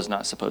like I was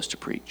not supposed to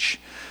preach,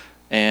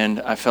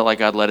 and I felt like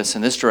God led us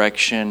in this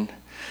direction.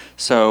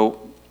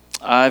 So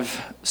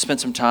I've spent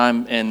some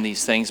time in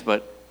these things,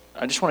 but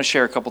I just want to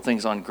share a couple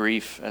things on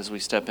grief as we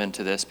step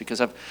into this,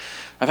 because I've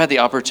had the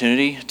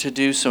opportunity to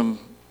do some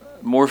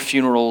more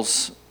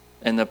funerals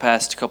in the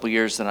past couple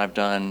years than I've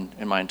done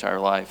in my entire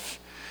life.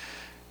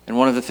 And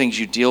one of the things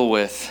you deal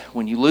with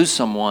when you lose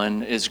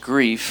someone is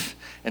grief.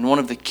 And one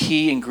of the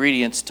key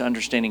ingredients to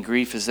understanding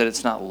grief is that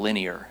it's not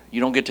linear. You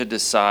don't get to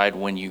decide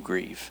when you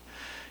grieve.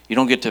 You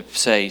don't get to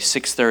say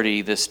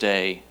 6:30 this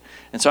day.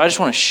 And so I just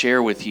want to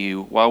share with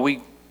you, while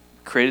we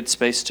created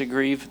space to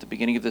grieve at the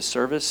beginning of this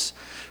service,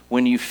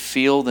 when you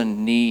feel the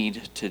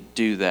need to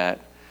do that,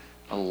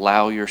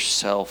 allow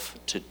yourself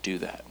to do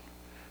that.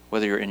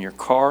 Whether you're in your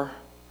car,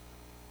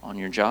 on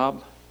your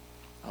job,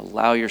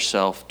 allow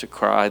yourself to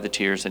cry the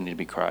tears that need to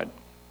be cried.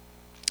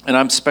 And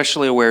I'm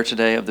especially aware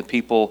today of the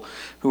people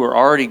who are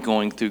already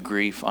going through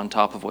grief on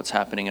top of what's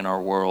happening in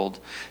our world,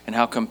 and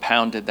how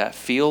compounded that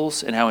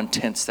feels, and how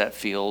intense that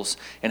feels,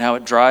 and how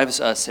it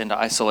drives us into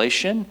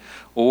isolation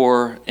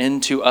or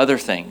into other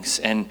things.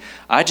 And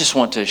I just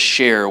want to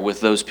share with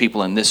those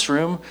people in this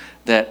room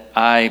that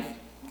I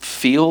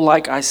feel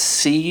like I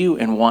see you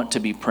and want to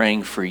be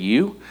praying for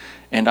you.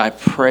 And I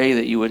pray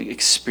that you would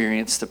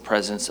experience the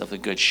presence of the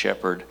Good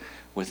Shepherd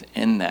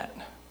within that,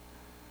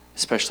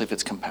 especially if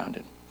it's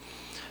compounded.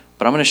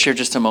 But I'm going to share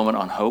just a moment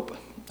on hope.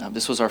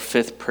 This was our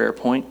 5th prayer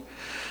point. And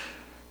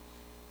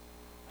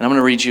I'm going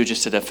to read you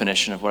just a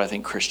definition of what I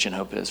think Christian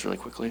hope is really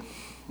quickly.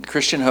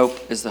 Christian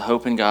hope is the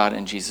hope in God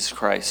and Jesus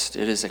Christ.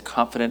 It is a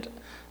confident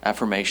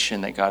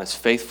affirmation that God is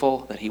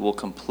faithful, that he will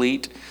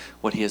complete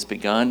what he has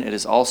begun. It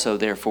is also,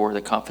 therefore,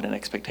 the confident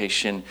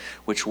expectation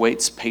which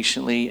waits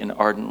patiently and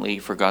ardently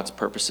for God's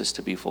purposes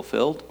to be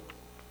fulfilled.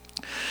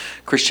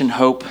 Christian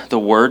hope, the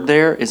word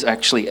there is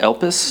actually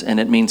elpis,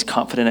 and it means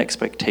confident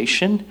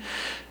expectation.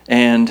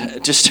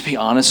 And just to be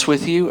honest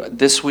with you,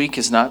 this week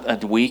is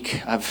not a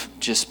week I've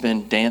just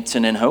been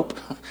dancing in hope.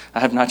 I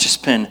have not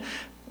just been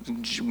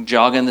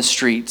jogging the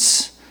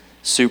streets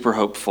super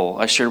hopeful.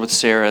 I shared with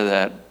Sarah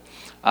that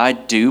I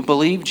do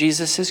believe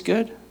Jesus is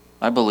good.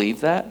 I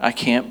believe that. I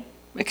can't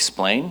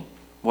explain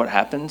what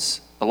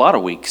happens a lot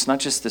of weeks, not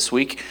just this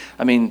week.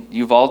 I mean,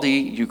 Uvalde,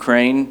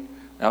 Ukraine,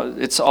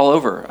 it's all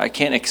over. I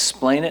can't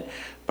explain it,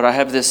 but I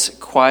have this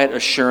quiet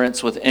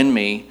assurance within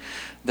me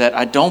that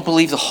I don't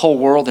believe the whole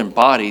world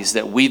embodies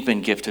that we've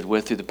been gifted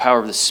with through the power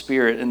of the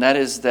Spirit, and that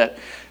is that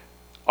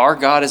our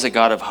God is a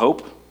God of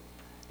hope,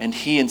 and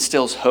he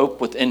instills hope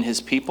within his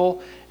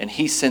people, and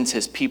he sends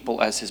his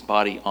people as his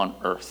body on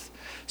earth.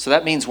 So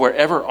that means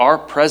wherever our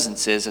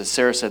presence is, as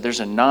Sarah said,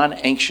 there's a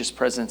non-anxious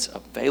presence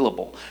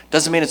available.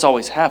 Doesn't mean it's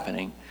always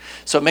happening.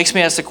 So it makes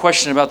me ask the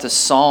question about the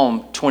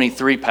Psalm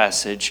 23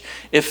 passage.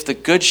 If the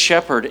Good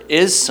Shepherd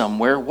is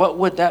somewhere, what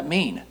would that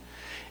mean?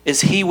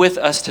 Is he with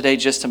us today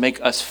just to make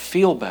us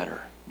feel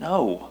better?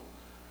 No.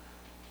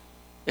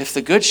 If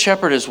the Good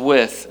Shepherd is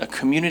with a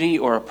community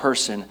or a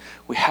person,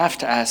 we have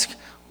to ask,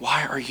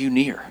 why are you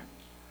near?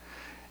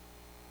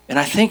 And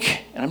I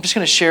think, and I'm just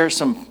going to share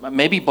some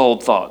maybe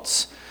bold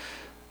thoughts.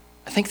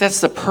 I think that's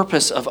the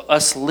purpose of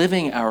us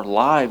living our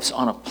lives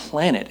on a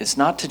planet. It's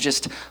not to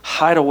just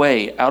hide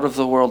away out of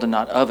the world and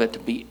not of it, to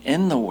be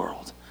in the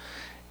world.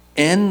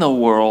 In the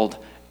world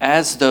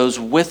as those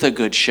with a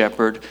good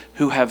shepherd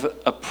who have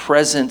a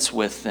presence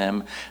with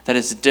them that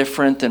is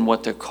different than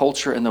what the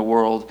culture and the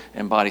world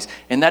embodies.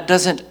 And that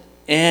doesn't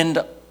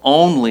end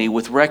only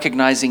with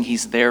recognizing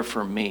he's there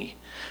for me,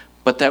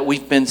 but that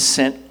we've been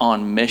sent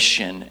on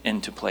mission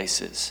into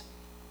places.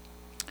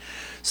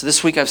 So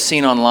this week I've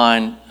seen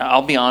online,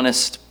 I'll be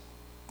honest,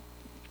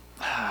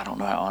 I don't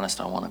know how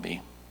honest I want to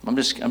be. I'm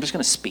just going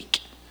to speak.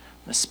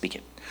 I'm going to speak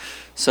it.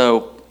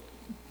 So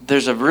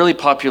there's a really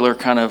popular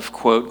kind of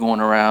quote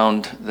going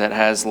around that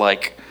has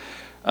like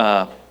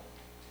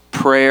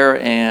prayer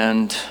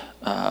and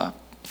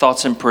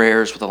thoughts and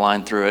prayers with a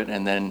line through it,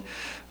 and then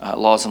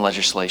laws and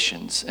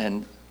legislations.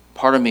 And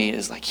part of me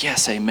is like,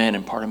 yes, amen.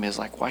 And part of me is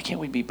like, why can't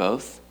we be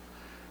both?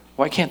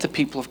 Why can't the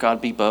people of God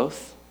be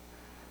both?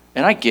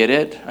 And I get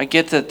it. I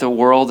get that the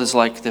world is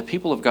like, the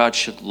people of God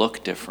should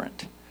look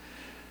different.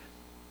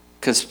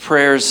 Because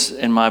prayers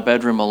in my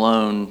bedroom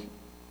alone,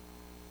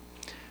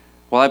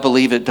 while I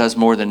believe it does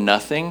more than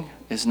nothing,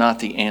 is not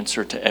the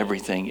answer to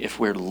everything if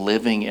we're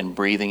living and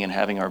breathing and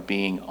having our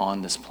being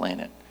on this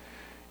planet.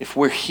 If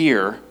we're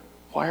here,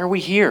 why are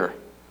we here?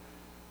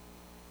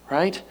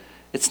 Right?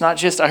 It's not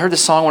just, I heard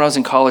this song when I was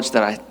in college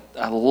that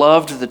I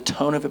loved the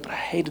tone of it, but I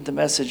hated the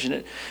message.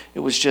 And it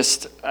was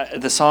just,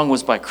 the song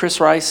was by Chris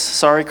Rice.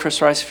 Sorry,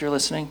 Chris Rice, if you're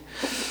listening.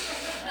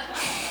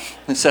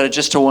 It said, I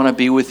just don't want to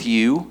be with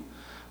you.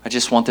 I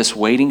just want this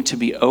waiting to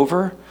be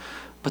over.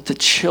 But the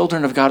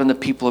children of God and the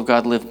people of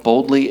God live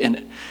boldly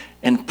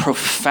and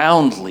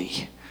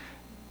profoundly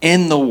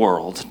in the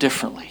world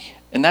differently.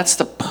 And that's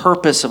the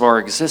purpose of our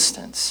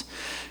existence.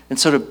 And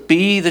so to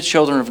be the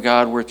children of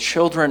God, we're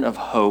children of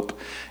hope.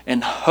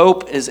 And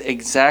hope is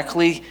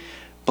exactly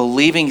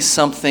believing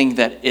something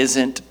that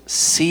isn't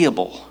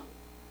seeable.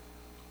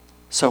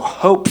 So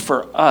hope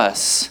for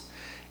us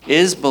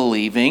is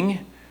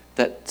believing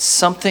that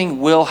something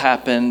will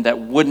happen that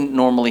wouldn't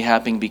normally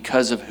happen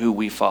because of who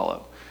we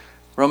follow.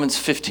 Romans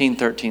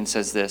 15:13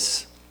 says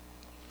this,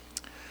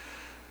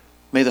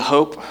 May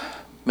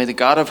the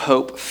God of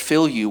hope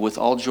fill you with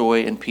all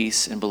joy and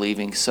peace in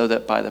believing, so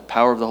that by the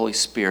power of the Holy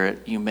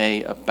Spirit you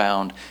may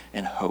abound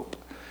in hope.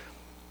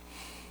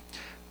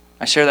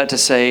 I share that to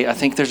say, I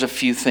think there's a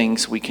few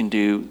things we can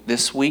do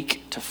this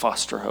week to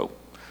foster hope.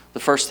 The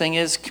first thing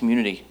is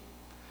community.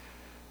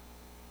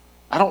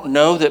 I don't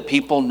know that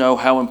people know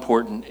how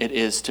important it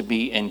is to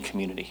be in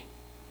community.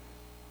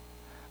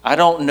 I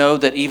don't know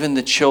that even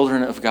the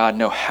children of God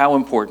know how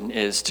important it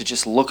is to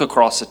just look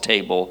across a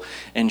table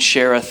and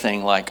share a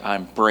thing like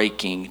I'm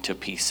breaking to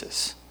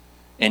pieces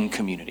in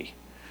community.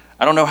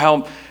 I don't know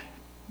how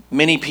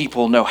many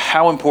people know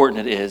how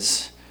important it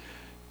is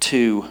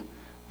to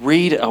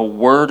read a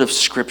word of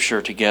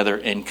Scripture together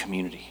in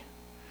community.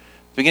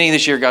 Beginning of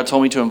this year, God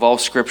told me to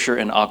involve Scripture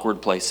in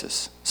awkward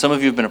places. Some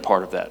of you have been a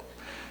part of that.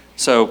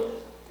 So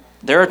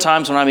there are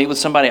times when I meet with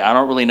somebody I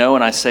don't really know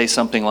and I say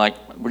something like,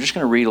 we're just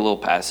going to read a little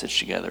passage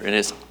together. And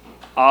it's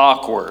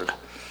awkward.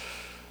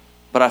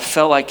 But I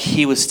felt like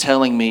he was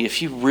telling me,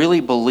 if you really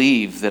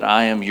believe that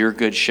I am your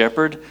good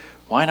shepherd,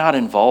 why not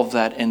involve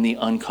that in the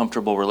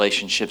uncomfortable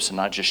relationships and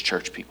not just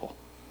church people?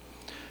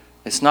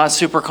 It's not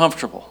super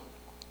comfortable.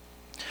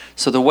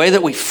 So the way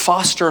that we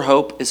foster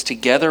hope is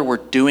together. We're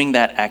doing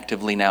that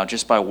actively now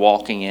just by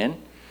walking in.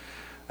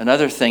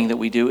 Another thing that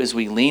we do is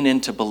we lean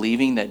into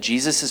believing that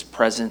Jesus'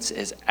 presence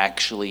is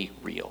actually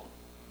real.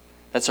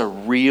 That's a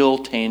real,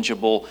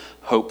 tangible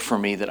hope for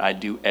me that I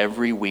do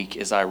every week,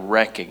 is I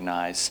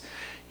recognize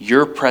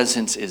your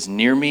presence is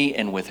near me,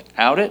 and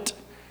without it,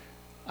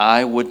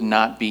 I would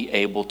not be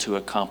able to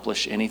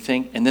accomplish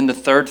anything. And then the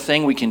third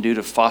thing we can do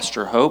to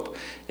foster hope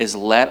is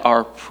let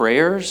our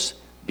prayers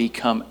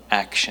become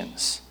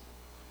actions.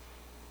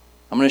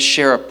 I'm going to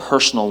share a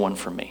personal one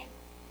for me.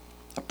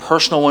 A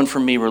personal one for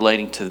me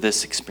relating to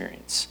this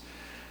experience.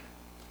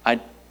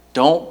 I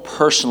don't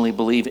personally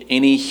believe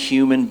any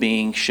human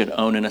being should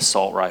own an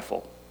assault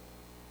rifle.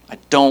 I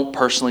don't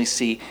personally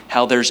see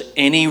how there's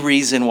any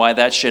reason why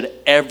that should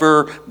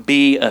ever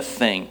be a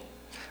thing.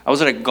 I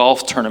was at a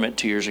golf tournament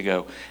 2 years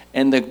ago,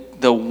 and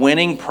the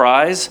winning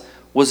prize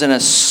was an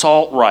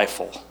assault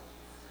rifle.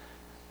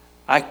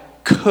 I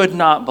could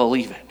not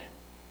believe it.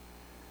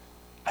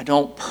 I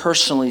don't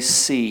personally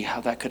see how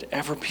that could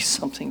ever be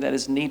something that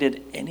is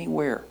needed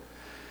anywhere.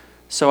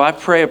 So I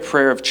pray a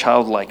prayer of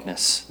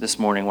childlikeness this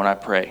morning when I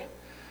pray,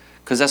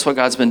 because that's what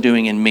God's been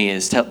doing in me,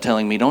 is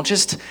telling me, don't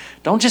just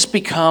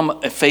become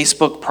a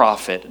Facebook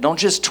prophet. Don't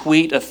just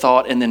tweet a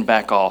thought and then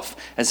back off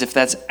as if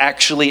that's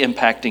actually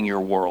impacting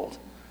your world.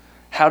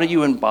 how do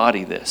you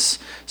embody this?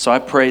 So I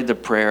prayed the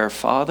prayer,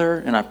 Father,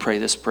 and I pray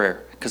this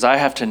prayer because I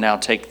have to now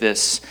take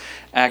this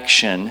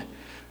action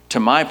to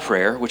my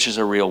prayer, which is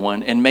a real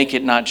one, and make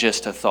it not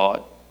just a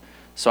thought.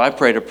 So I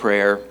prayed a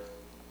prayer,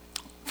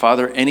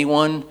 Father,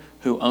 anyone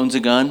who owns a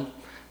gun,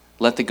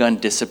 let the gun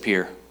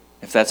disappear.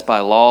 If that's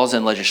by laws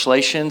and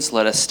legislations,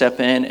 let us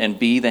step in and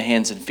be the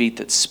hands and feet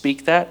that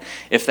speak that.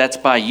 If that's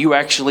by you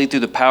actually,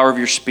 through the power of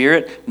your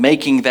Spirit,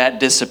 making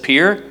that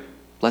disappear,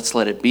 let's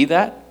let it be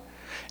that.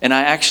 And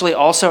I actually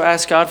also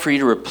asked God for you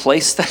to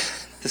replace that.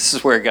 This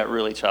is where it got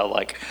really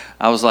childlike.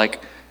 I was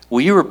like, will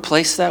you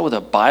replace that with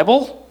a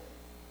Bible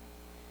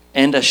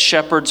and a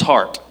shepherd's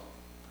heart?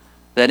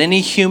 That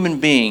any human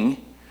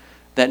being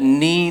that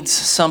needs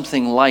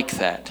something like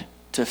that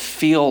to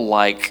feel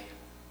like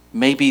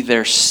maybe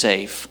they're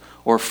safe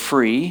or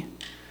free,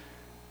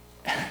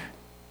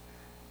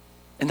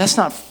 and that's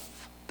not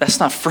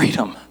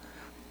freedom.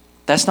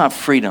 That's not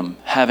freedom,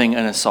 having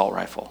an assault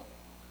rifle.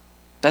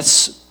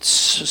 That's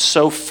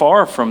so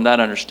far from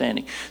that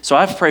understanding. So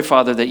I pray,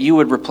 Father, that you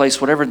would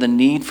replace whatever the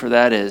need for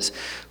that is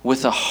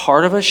with the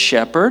heart of a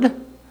shepherd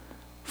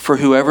for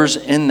whoever's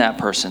in that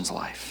person's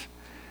life.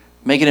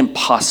 Make it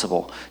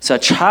impossible. So a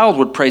child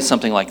would pray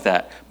something like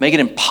that. Make it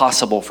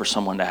impossible for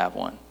someone to have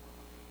one.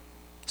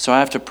 So I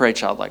have to pray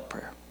childlike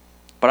prayer.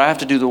 But I have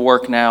to do the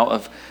work now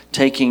of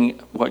taking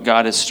what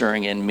God is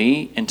stirring in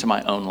me into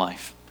my own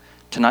life.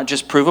 To not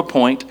just prove a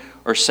point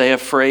or say a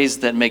phrase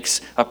that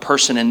makes a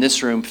person in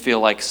this room feel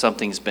like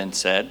something's been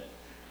said,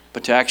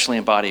 but to actually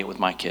embody it with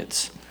my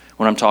kids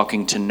when I'm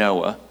talking to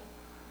Noah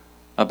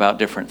about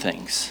different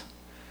things.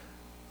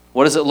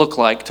 What does it look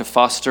like to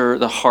foster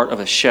the heart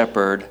of a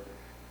shepherd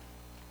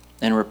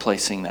and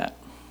replacing that?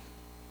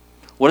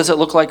 What does it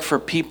look like for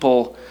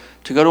people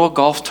to go to a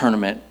golf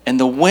tournament and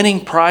the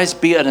winning prize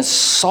be an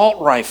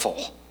assault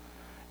rifle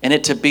and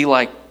it to be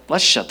like,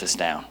 let's shut this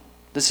down.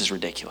 This is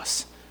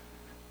ridiculous.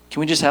 Can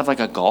we just have like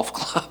a golf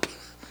club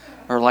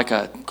or like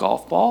a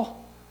golf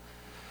ball?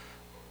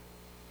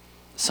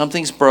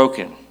 Something's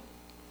broken.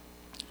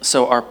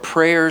 So our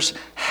prayers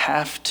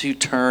have to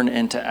turn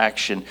into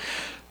action.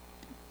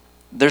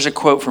 There's a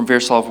quote from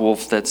Václav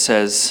Wolf that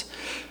says,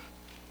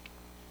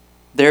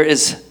 there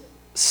is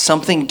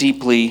something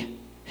deeply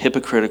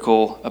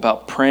hypocritical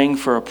about praying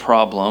for a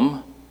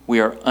problem we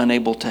are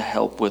unable to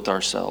help with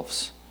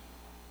ourselves.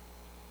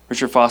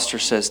 Richard Foster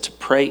says, to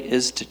pray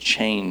is to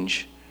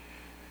change.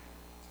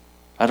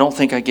 I don't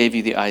think I gave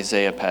you the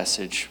Isaiah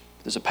passage.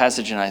 There's a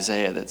passage in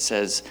Isaiah that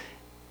says,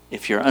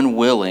 if you're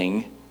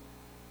unwilling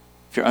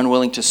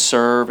to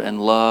serve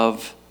and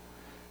love,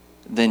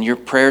 then your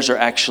prayers are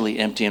actually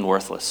empty and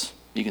worthless.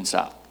 You can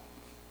stop.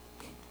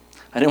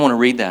 I didn't want to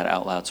read that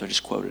out loud, so I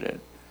just quoted it.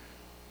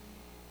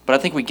 But I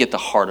think we get the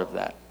heart of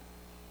that.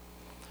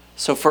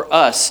 So for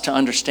us to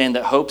understand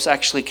that hope's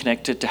actually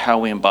connected to how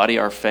we embody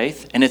our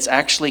faith, and it's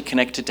actually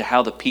connected to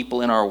how the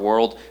people in our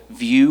world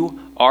view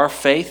our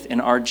faith in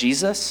our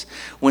Jesus,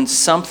 when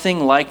something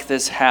like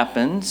this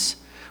happens,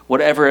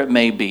 whatever it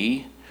may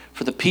be,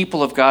 for the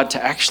people of God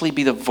to actually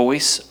be the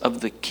voice of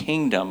the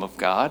kingdom of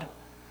God,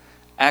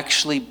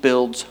 actually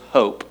builds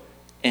hope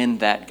in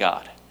that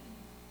God.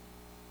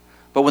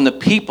 But when the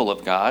people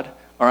of God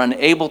are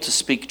unable to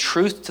speak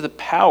truth to the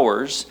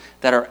powers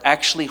that are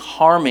actually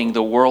harming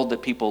the world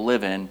that people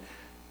live in,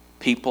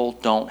 people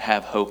don't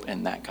have hope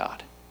in that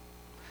God.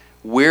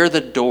 We're the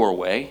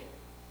doorway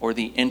or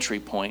the entry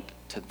point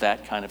to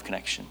that kind of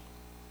connection.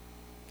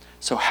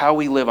 So how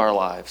we live our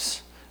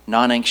lives,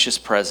 non-anxious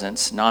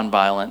presence,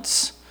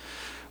 non-violence,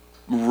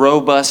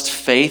 robust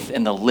faith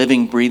in the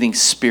living, breathing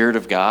Spirit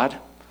of God,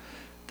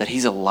 that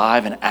He's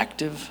alive and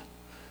active,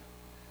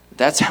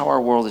 that's how our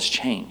world has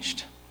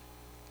changed.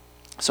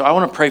 So I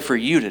want to pray for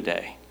you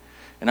today,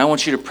 and I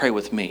want you to pray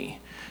with me,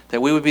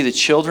 that we would be the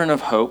children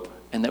of hope,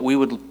 and that we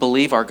would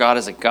believe our God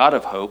is a God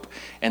of hope,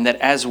 and that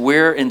as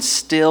we're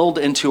instilled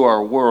into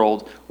our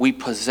world, we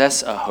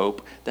possess a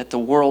hope that the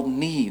world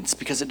needs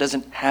because it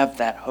doesn't have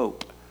that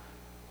hope.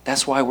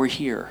 That's why we're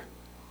here.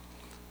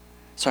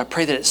 So I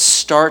pray that it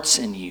starts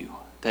in you,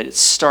 that it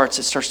starts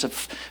to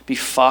be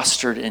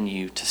fostered in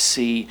you to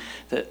see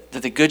that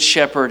the Good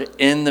Shepherd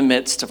in the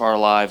midst of our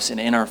lives and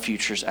in our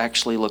futures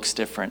actually looks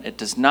different. It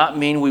does not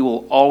mean we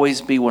will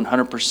always be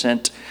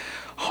 100%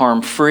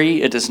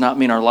 harm-free. It does not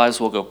mean our lives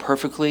will go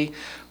perfectly,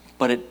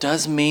 but it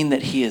does mean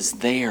that He is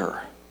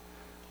there.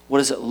 What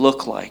does it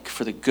look like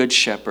for the Good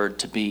Shepherd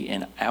to be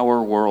in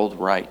our world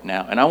right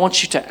now? And I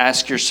want you to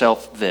ask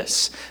yourself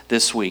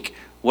this week.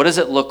 What does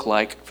it look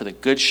like for the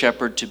Good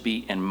Shepherd to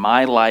be in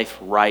my life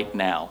right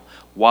now?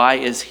 Why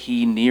is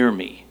He near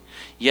me?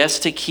 Yes,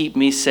 to keep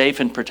me safe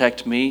and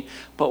protect me,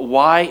 but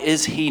why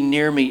is He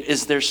near me?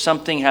 Is there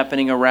something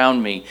happening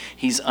around me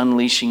He's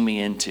unleashing me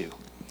into?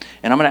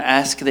 And I'm going to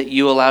ask that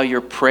you allow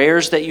your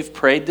prayers that you've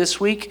prayed this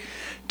week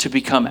to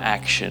become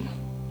action.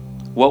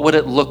 What would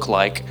it look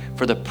like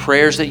for the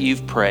prayers that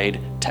you've prayed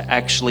to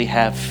actually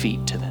have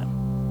feet to them?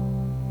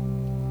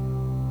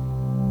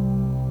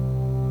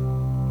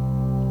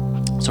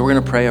 So we're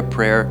going to pray a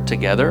prayer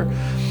together.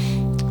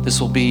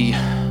 This will be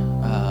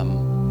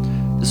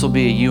This will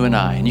be a you and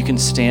I. And you can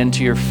stand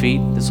to your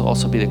feet. This will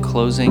also be the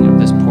closing of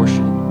this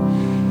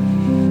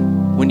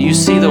portion. When you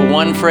see the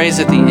one phrase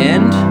at the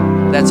end,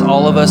 that's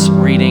all of us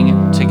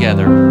reading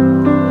together.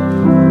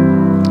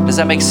 Does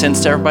that make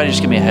sense to everybody?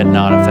 Just give me a head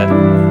nod if that,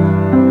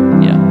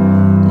 yeah,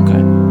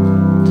 okay.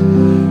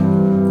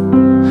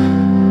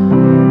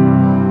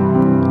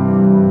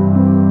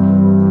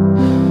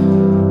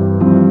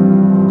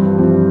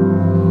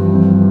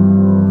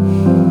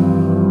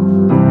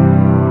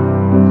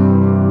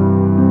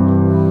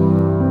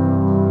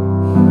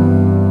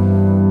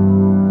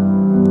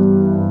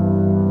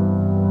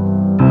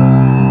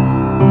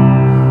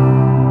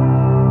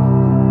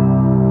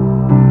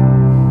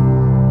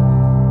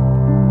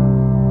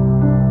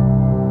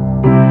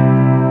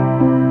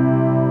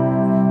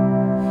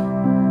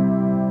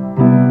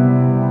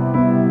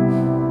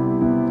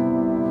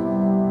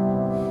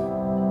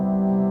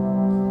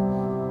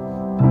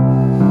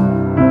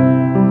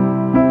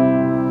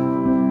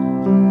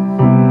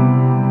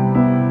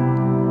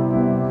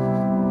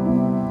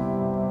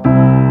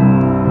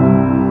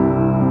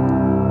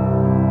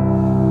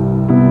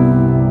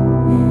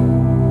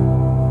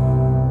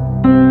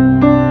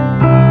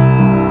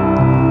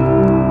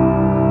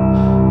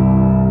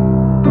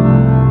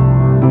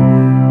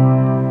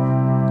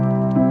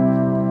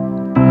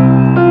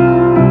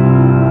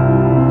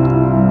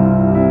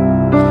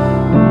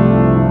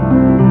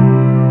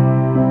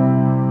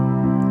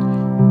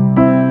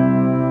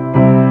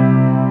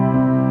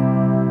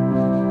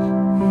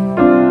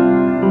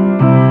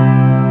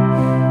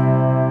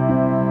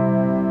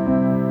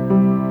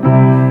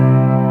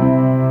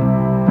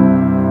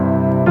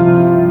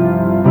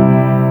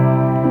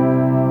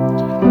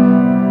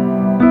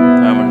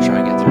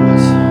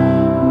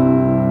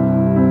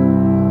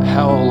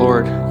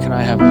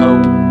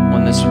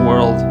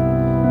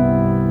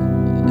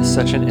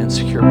 Such an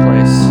insecure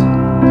place.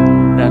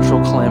 Natural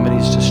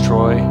calamities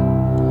destroy,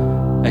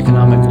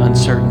 economic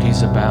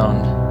uncertainties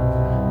abound,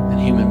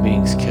 and human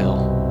beings kill.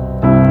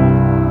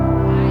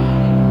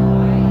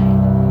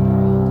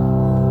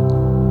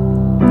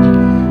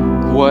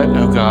 What,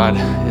 oh God,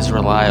 is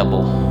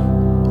reliable?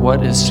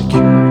 What is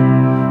secure?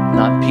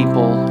 Not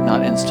people,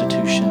 not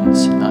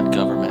institutions, not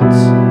governments.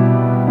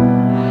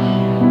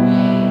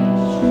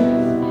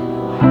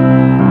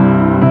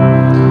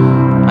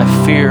 I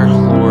fear,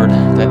 Lord,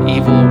 that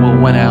evil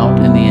will win out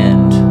in the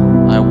end.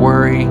 I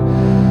worry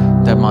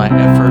that my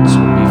efforts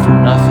will be for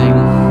nothing.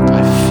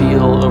 I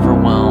feel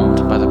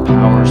overwhelmed by the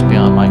powers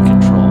beyond my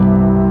control.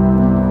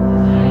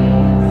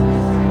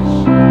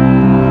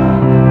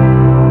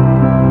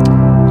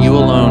 You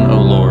alone,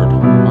 O Lord,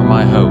 are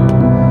my hope.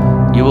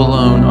 You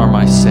alone are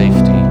my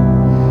safety.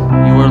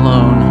 You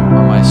alone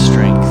are my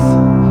strength.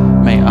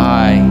 May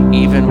I,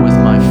 even with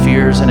my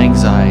fears and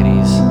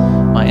anxieties,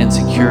 my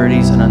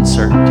insecurities and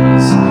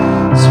uncertainties,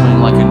 swing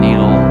like a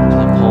needle to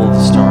the pole of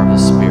the star of the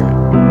Spirit.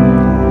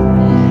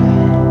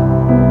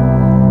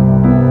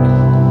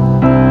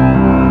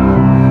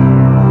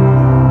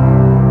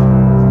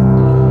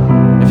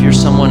 If you're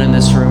someone in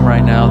this room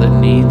right now that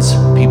needs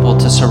people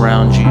to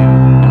surround you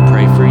and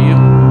pray for you,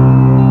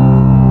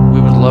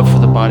 we would love for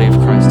the body of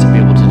Christ to be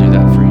able to do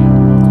that for you.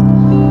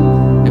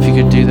 If you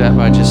could do that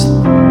by just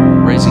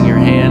raising your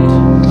hand.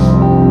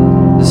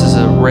 This is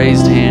a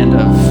raised hand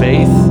of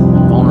faith,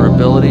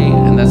 vulnerability,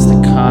 and that's the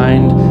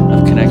kind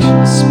of connection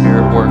the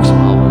Spirit works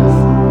well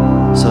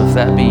with. So if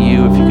that be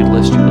you, if you could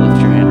lift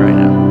your hand right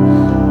now.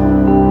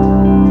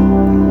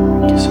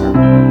 Thank you, sir.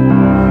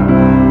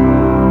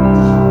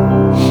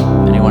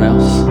 Anyone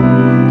else?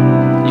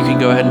 You can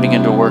go ahead and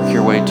begin to work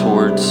your way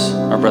towards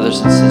our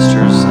brothers and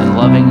sisters and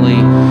lovingly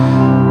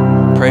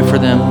pray for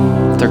them.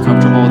 If they're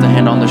comfortable with a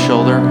hand on the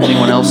shoulder.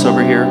 Anyone else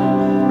over here?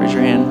 Raise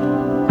your hand.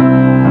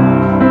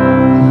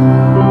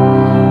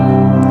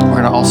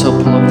 Also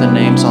pull up the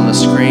names on the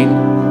screen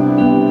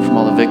from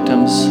all the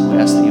victims. We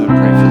ask that you would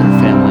pray for their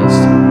families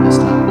this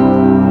time.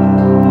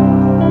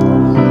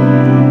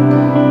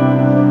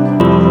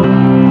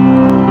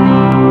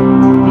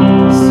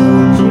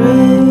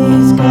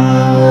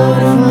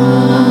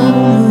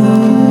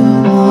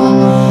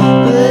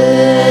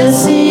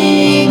 Praise Him.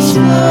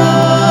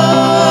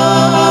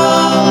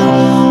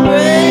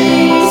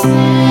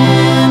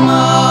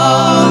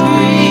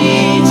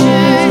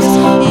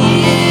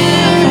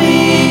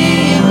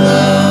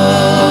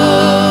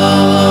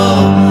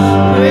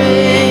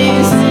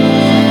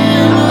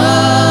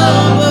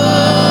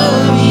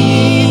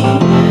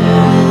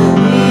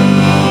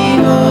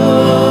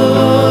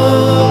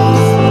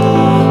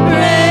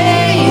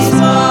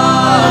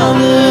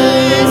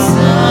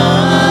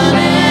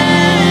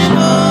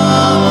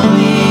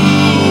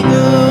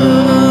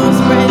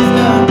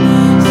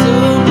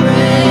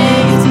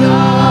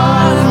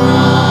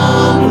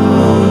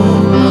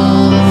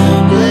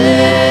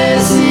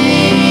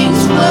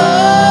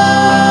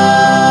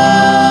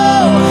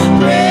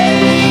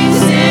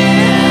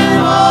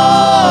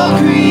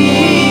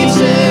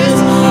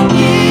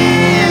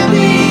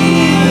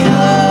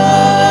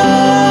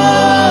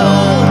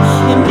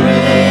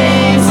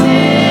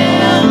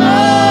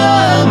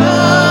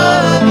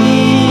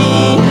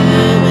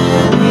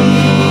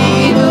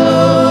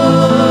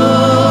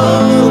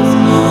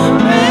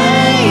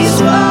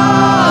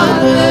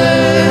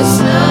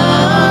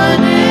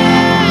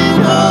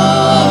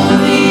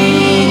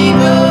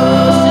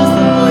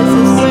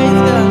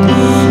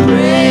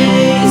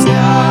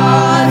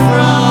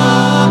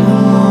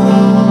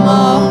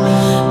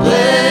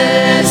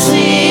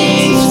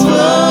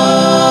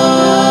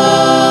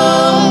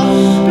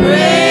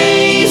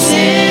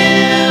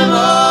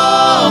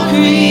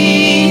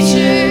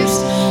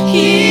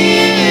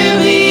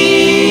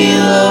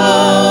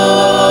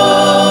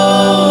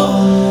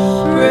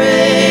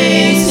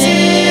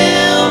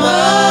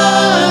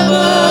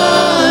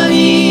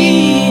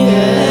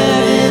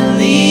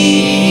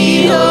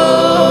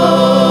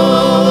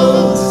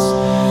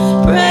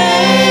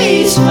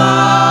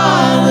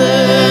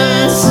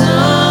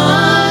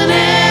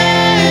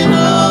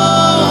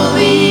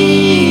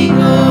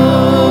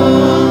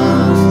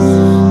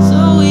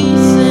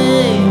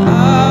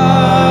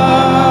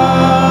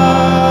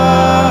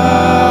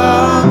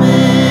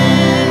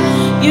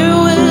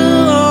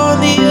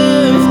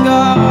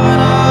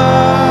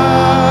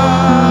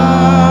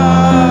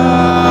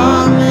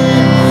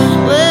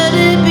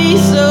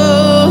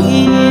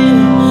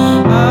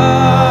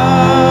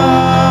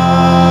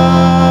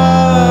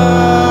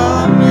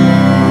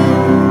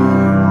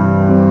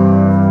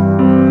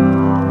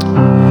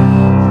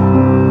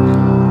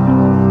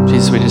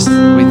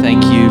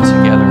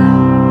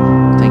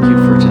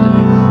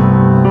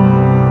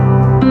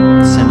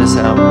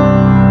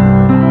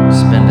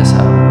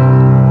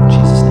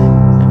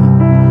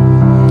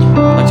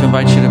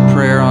 invite you to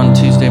prayer on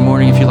Tuesday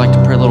morning if you'd like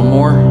to pray a little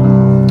more.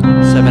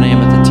 7 a.m.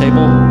 at the table.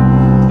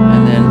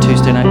 And then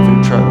Tuesday night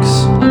food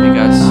trucks. Love you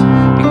guys.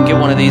 You can get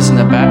one of these in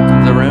the back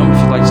of the room if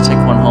you'd like to take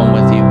one home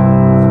with you.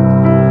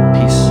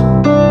 Peace.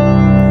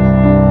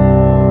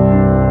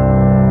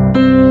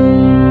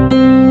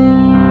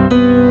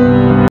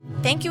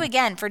 Thank you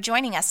again for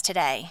joining us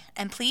today,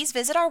 and please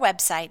visit our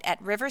website at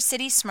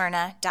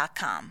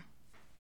rivercitysmyrna.com.